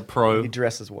neat. like a pro. He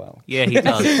dresses well. Yeah, he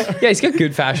does. Yeah, he's got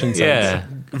good fashion sense. yeah.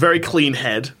 Very clean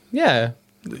head. Yeah.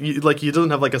 He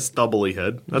doesn't have like a stubbly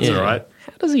head. That's Yeah. alright.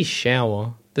 How does he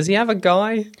shower? Does he have a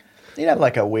guy? He'd have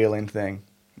like a wheel-in thing.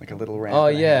 Like a little ramp. Oh,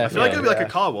 and a yeah. hand. I feel like it'd be like a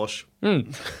car wash.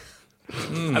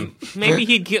 Maybe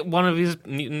he'd get one of his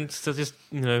mutants to just,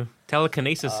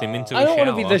 telekinesis him into I a don't shower.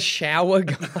 want to be the shower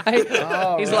guy.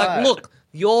 Oh, He's right. like, look,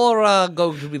 you're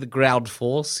going to be the ground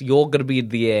force. You're going to be in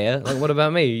the air. Like, what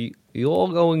about me? You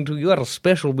got a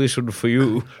special mission for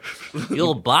you.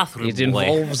 Your bathroom It boy.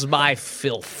 involves my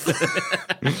filth.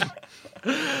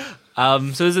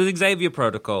 So there's the Xavier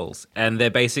Protocols, and they're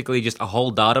basically just a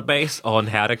whole database on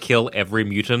how to kill every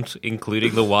mutant,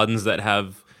 including the ones that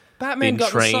have Batman been got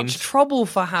in trained. such trouble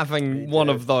for having one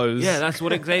of those. Yeah, that's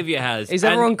what Xavier has. Is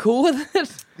And- everyone cool with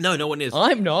it? No, no one is.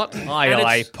 I'm not. And I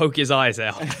it's- poke his eyes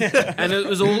out. And it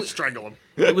was all Strangle him.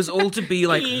 It was all to be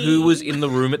like who was in the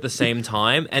room at the same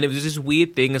time, and it was this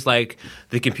weird thing. It's like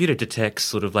the computer detects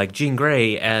sort of like Jean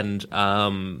Grey and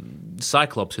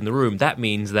Cyclops in the room. That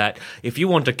means that if you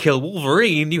want to kill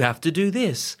Wolverine, you have to do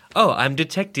this. Oh, I'm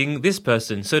detecting this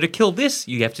person, so to kill this,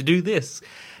 you have to do this.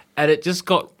 And it just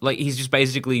got like he's just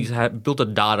basically built a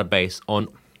database on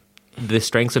the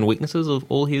strengths and weaknesses of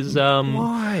all his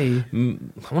Why?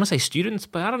 I want to say students,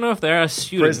 but I don't know if there are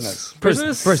students.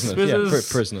 Prisoners.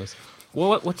 Prisoners.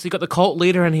 Well, what's he got? The cult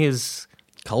leader and his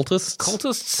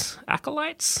Cultists?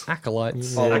 acolytes.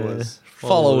 Acolytes. Followers.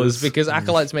 Followers, because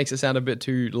acolytes makes it sound a bit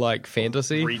too like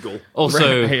fantasy. Regal.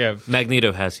 Also, Yeah.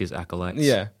 Magneto has his acolytes.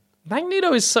 Yeah.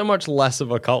 Magneto is so much less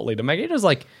of a cult leader. Magneto's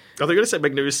like, I think I say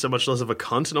Magneto is so much less of a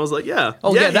cunt, and I was like, yeah.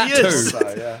 oh yeah, that he too. is.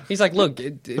 So, yeah. He's like, look,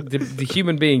 the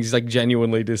human beings like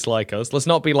genuinely dislike us. Let's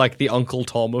not be like the Uncle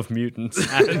Tom of mutants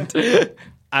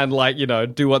and like, you know,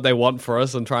 do what they want for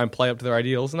us and try and play up to their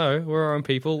ideals. No, we're our own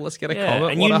people. Let's get a Yeah,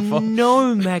 comet. and Whatever. you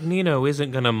know Magneto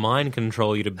isn't going to mind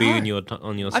control you to be on your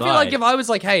I side. feel like if I was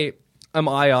like, hey, I'm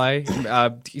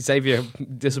Xavier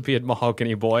disappeared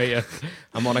Mahogany Boy. And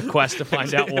I'm on a quest to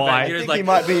find out I why. think like- he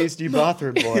might be his new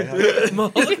bathroom boy.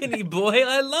 Mahogany Boy,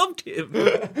 I loved him.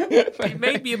 He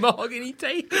made me a mahogany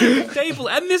table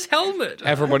and this helmet.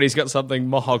 Everybody's got something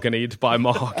mahoganyed by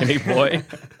Mahogany Boy.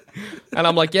 And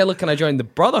I'm like, yeah, look, can I join the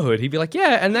Brotherhood? He'd be like,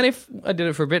 yeah. And then if I did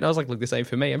it for a bit and I was like, look, this ain't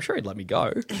for me, I'm sure he'd let me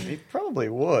go. He probably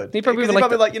would. He probably Because would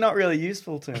like like, you're not really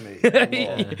useful to me.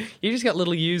 anymore." You just got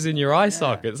little U's in your eye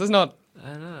sockets. There's not.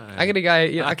 I know. I got a guy.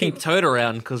 You know, I I can. keep Toad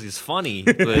around because he's funny,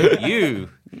 but you...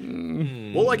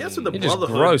 Well, I guess with the You're just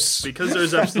Brotherhood, gross. because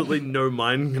there's absolutely no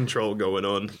mind control going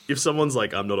on. If someone's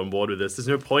like, I'm not on board with this, there's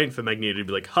no point for Magneto to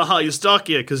be like, haha, you're stuck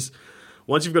here, because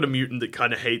once you've got a mutant that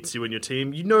kind of hates you and your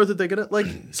team, you know that they're gonna, like,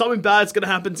 something bad's gonna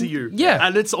happen to you. Yeah.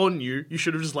 And it's on you. You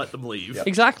should have just let them leave.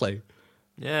 Exactly.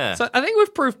 Yeah. So I think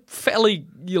we've proved fairly,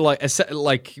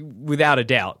 like without a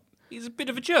doubt, He's a bit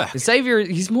of a jerk. Xavier.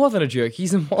 He's more than a jerk.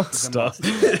 He's a monster.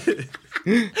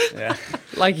 Yeah.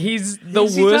 Like he's the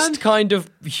Has he worst done- kind of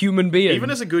human being. Even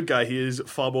as a good guy, he is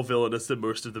far more villainous than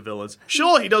most of the villains.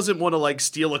 Sure, he doesn't want to, like,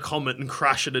 steal a comet and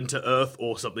crash it into Earth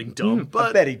or something dumb, I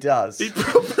but... bet he does.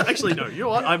 Actually, no. You know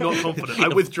what? I'm not confident. I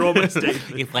withdraw my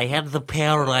statement. If I had the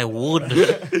power, I would.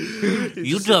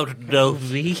 You don't know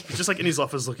me. Just like in his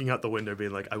office looking out the window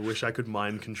being like, I wish I could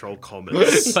mind control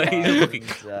comets. Like, he's looking...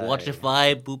 What if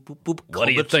I boop boop boop? what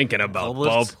are you thinking about,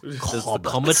 Bob? Does the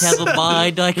comet have a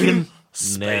mind I can?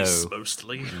 Space, No.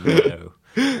 mostly. No.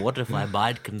 What if I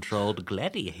mind controlled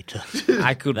Gladiator?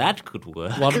 I could. That could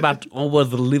work. What about over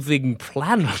the living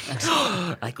planet?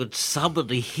 I could summon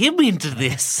him into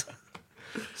this.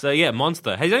 So yeah,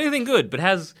 monster. Has anything good, but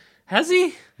has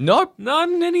he? Nope.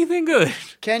 None anything good.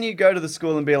 Can you go to the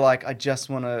school and be like, I just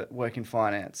want to work in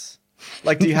finance?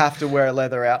 Like, do you have to wear a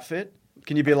leather outfit?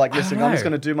 Can you be like, listen, don't I'm just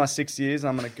know. going to do my 6 years and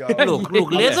I'm going to go. Look, I'm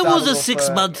leather gonna was a start off,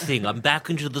 6-month thing. I'm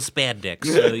back into the spandex,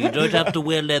 so you don't have to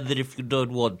wear leather if you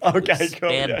don't want to. Okay,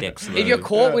 cool, yeah. Spandex, If you're though.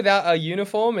 caught without a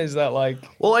uniform, is that like?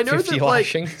 Well, I know 50 that, like,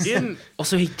 lashings? in...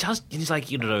 Also, he's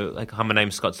like, you know, like, hi, my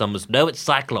name's Scott Summers. No, it's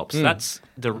Cyclops. That's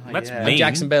yeah. mean.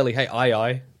 Jackson Bailey, hey,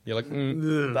 aye. You're like,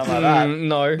 Something like that.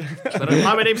 no.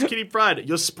 Hi, my name's Kitty Pryde.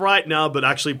 You're Sprite now, but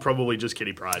actually probably just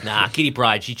Kitty Pryde. Nah, Kitty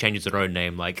Pryde, she changes her own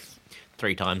name like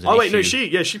 3 times. Oh, wait, no, she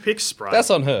picks Sprite. That's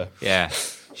on her. Yeah.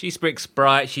 She spricks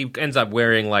Sprite. She ends up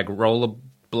wearing like roller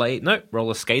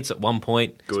skates at one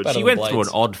point. Good. better She than went through an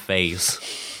blades. odd phase.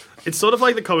 It's sort of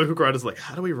like the comic book writer's like,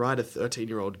 how do we write a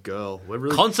 13-year-old girl? We're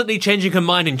really... Constantly changing her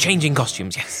mind and changing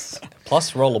costumes, yes.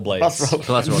 Plus rollerblades.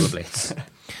 Plus rollerblades.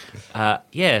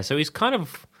 Yeah, so he's kind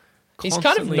of... He's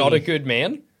kind of not a good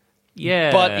man,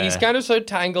 Yeah. but he's kind of so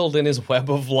tangled in his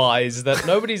web of lies that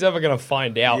nobody's ever going to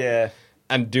find out Yeah.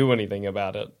 and do anything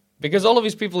about it. Because all of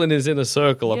his people in his inner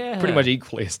circle are Yeah. pretty much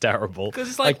equally as terrible. 'Cause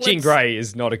it's like like, Jean let's- Grey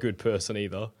is not a good person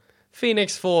either.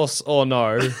 Phoenix Force or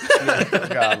no.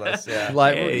 Regardless, yeah.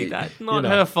 Like, Hey, that's not know.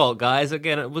 her fault, guys.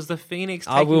 Again, it was the Phoenix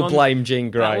taking I will on- blame Jean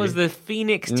Grey. That was the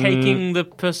Phoenix taking the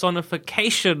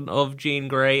personification of Jean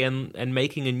Grey and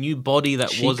making a new body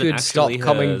that She wasn't could stop actually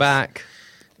coming hers. back.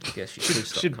 Yes, she should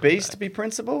stop Should coming Beast be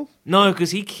principal? No,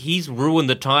 because he's ruined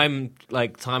the time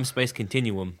space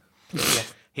continuum.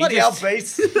 He Bloody hell, just,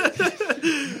 Beast.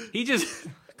 he just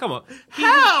come on.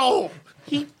 How?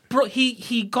 He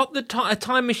got a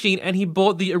time machine and he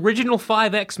brought the original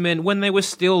 5 X-Men when they were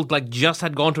still like just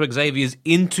had gone to Xavier's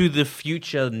into the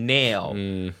future now.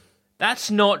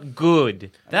 That's not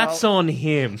good. That's on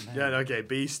him. Yeah, okay,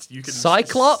 Beast, you can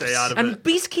Cyclops? stay out of And it.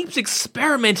 Beast keeps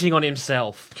experimenting on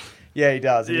himself. Yeah, he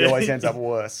does. And he Yeah. always ends up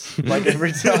worse. Like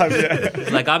every time, yeah.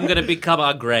 Like, I'm gonna become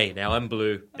a grey. Now I'm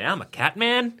blue. Now I'm a cat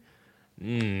man.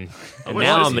 And wish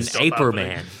now this I'm would an stop Aper happening.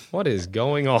 Man. What is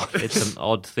going on? It's an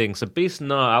odd thing. So Beast,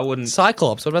 no, I wouldn't.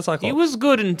 Cyclops. What about Cyclops? He was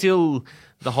good until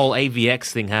the whole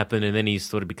AVX thing happened, and then he's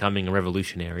sort of becoming a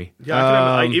revolutionary. Yeah, I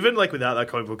can remember, even like without that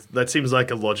comic book, that seems like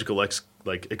a logical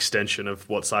extension of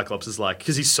what Cyclops is like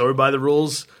because he's so by the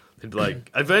rules. And like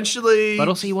eventually, But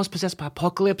also, he was possessed by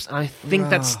Apocalypse, and I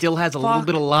think that still has a little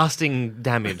bit of lasting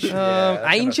damage.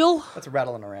 Angel? That's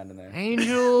rattling around in there.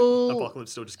 Angel.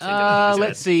 Apocalypse still just kicking out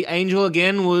Let's see. Angel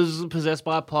again was possessed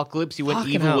by Apocalypse. He went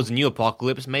Fucking evil, hell. was new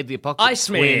Apocalypse, made the Apocalypse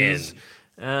Iceman. twins.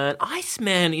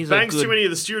 Iceman is Bangs a good... too many of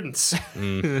the students.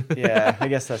 Yeah, I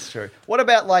guess that's true. What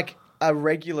about like a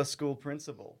regular school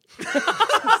principal?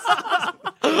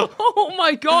 Oh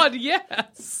my god,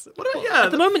 yes. Yeah,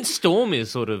 At the moment, Storm is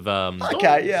sort of...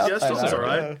 Okay, yeah. Yeah, Storm's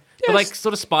alright. But like,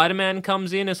 sort of Spider-Man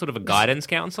comes in as sort of a guidance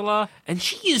counselor, and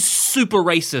she is super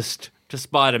racist to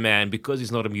Spider-Man because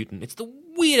he's not a mutant. It's the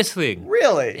weirdest thing.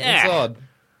 Really? Yeah. It's odd.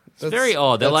 It's very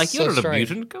odd. They're that's like, you're so not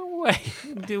strange. a mutant. Go away.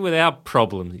 Deal with our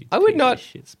problems. you I would piece of not-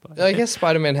 Shit, Spider. I guess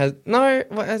Spider-Man has... No,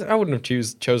 I wouldn't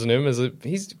have chosen him as a...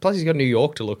 Plus, he's got New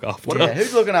York to look after. Yeah,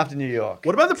 who's looking after New York?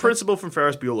 What about the principal from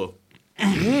Ferris Bueller?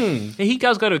 He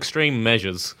does go to extreme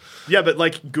measures, Yeah, but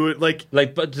like good, like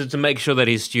but to make sure that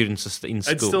his students are in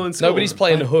school. it's still in school. Nobody's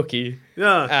playing hooky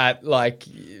Yeah. at, like...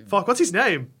 Fuck, what's his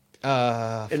name?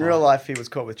 In real life, he was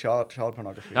caught with child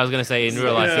pornography. I was going to say in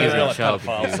real life, he's Yeah. not a child.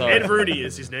 Ed Rooney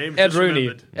is his name. Ed Just Rooney.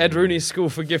 remembered. Ed Rooney's School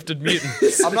for Gifted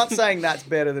Mutants. I'm not saying that's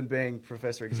better than being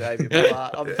Professor Xavier, but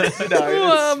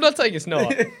Well, I'm not saying it's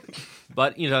not.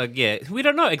 But, yeah, we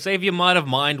don't know. Xavier might have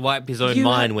mind-wiped his own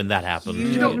mind when that happened.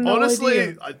 You know,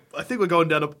 honestly, I think we're going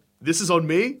down a. This is on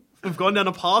me. We've gone down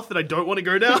a path that I don't want to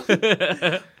go down.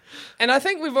 And I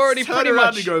think we've already Turn pretty around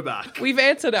much... and go back. We've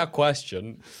answered our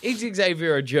question. Is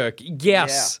Xavier a jerk?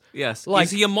 Yes. Yes. Like-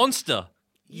 Is he a monster?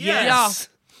 Yes.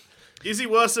 Is he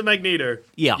worse than Magneto?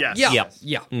 Yeah. Yes. Yeah.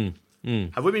 Yeah. Yeah.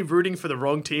 Have we been rooting for the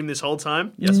wrong team this whole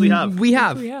time? Yes, we have. We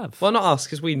have. We have. Well, not us,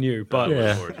 because we knew, but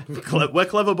Yeah. We're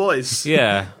clever boys.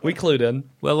 Yeah. we clued in.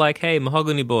 Well, like, hey,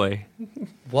 Mahogany Boy.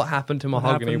 What happened to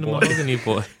Mahogany Happened to Boy? Mahogany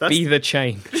Boy. Be the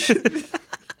change.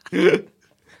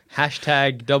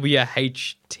 Hashtag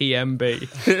WHTMB.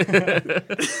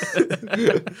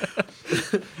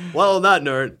 Well, on that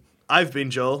note, I've been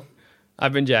Joel.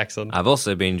 I've been Jackson. I've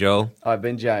also been Joel. I've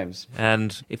been James.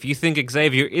 And if you think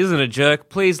Xavier isn't a jerk,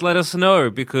 please let us know,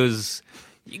 because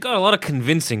you got a lot of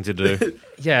convincing to do.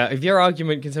 Yeah, if your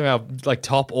argument can somehow like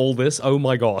top all this, oh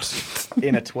my god.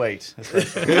 In a tweet,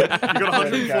 especially. You got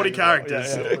 140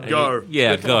 characters. Go.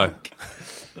 Yeah, go.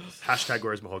 Hashtag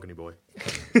where's Mahogany Boy.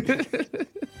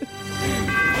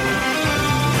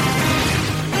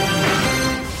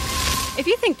 If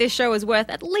you think this show is worth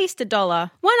at least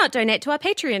 $1, why not donate to our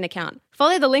Patreon account?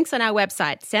 Follow the links on our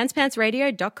website,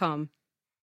 sanspantsradio.com.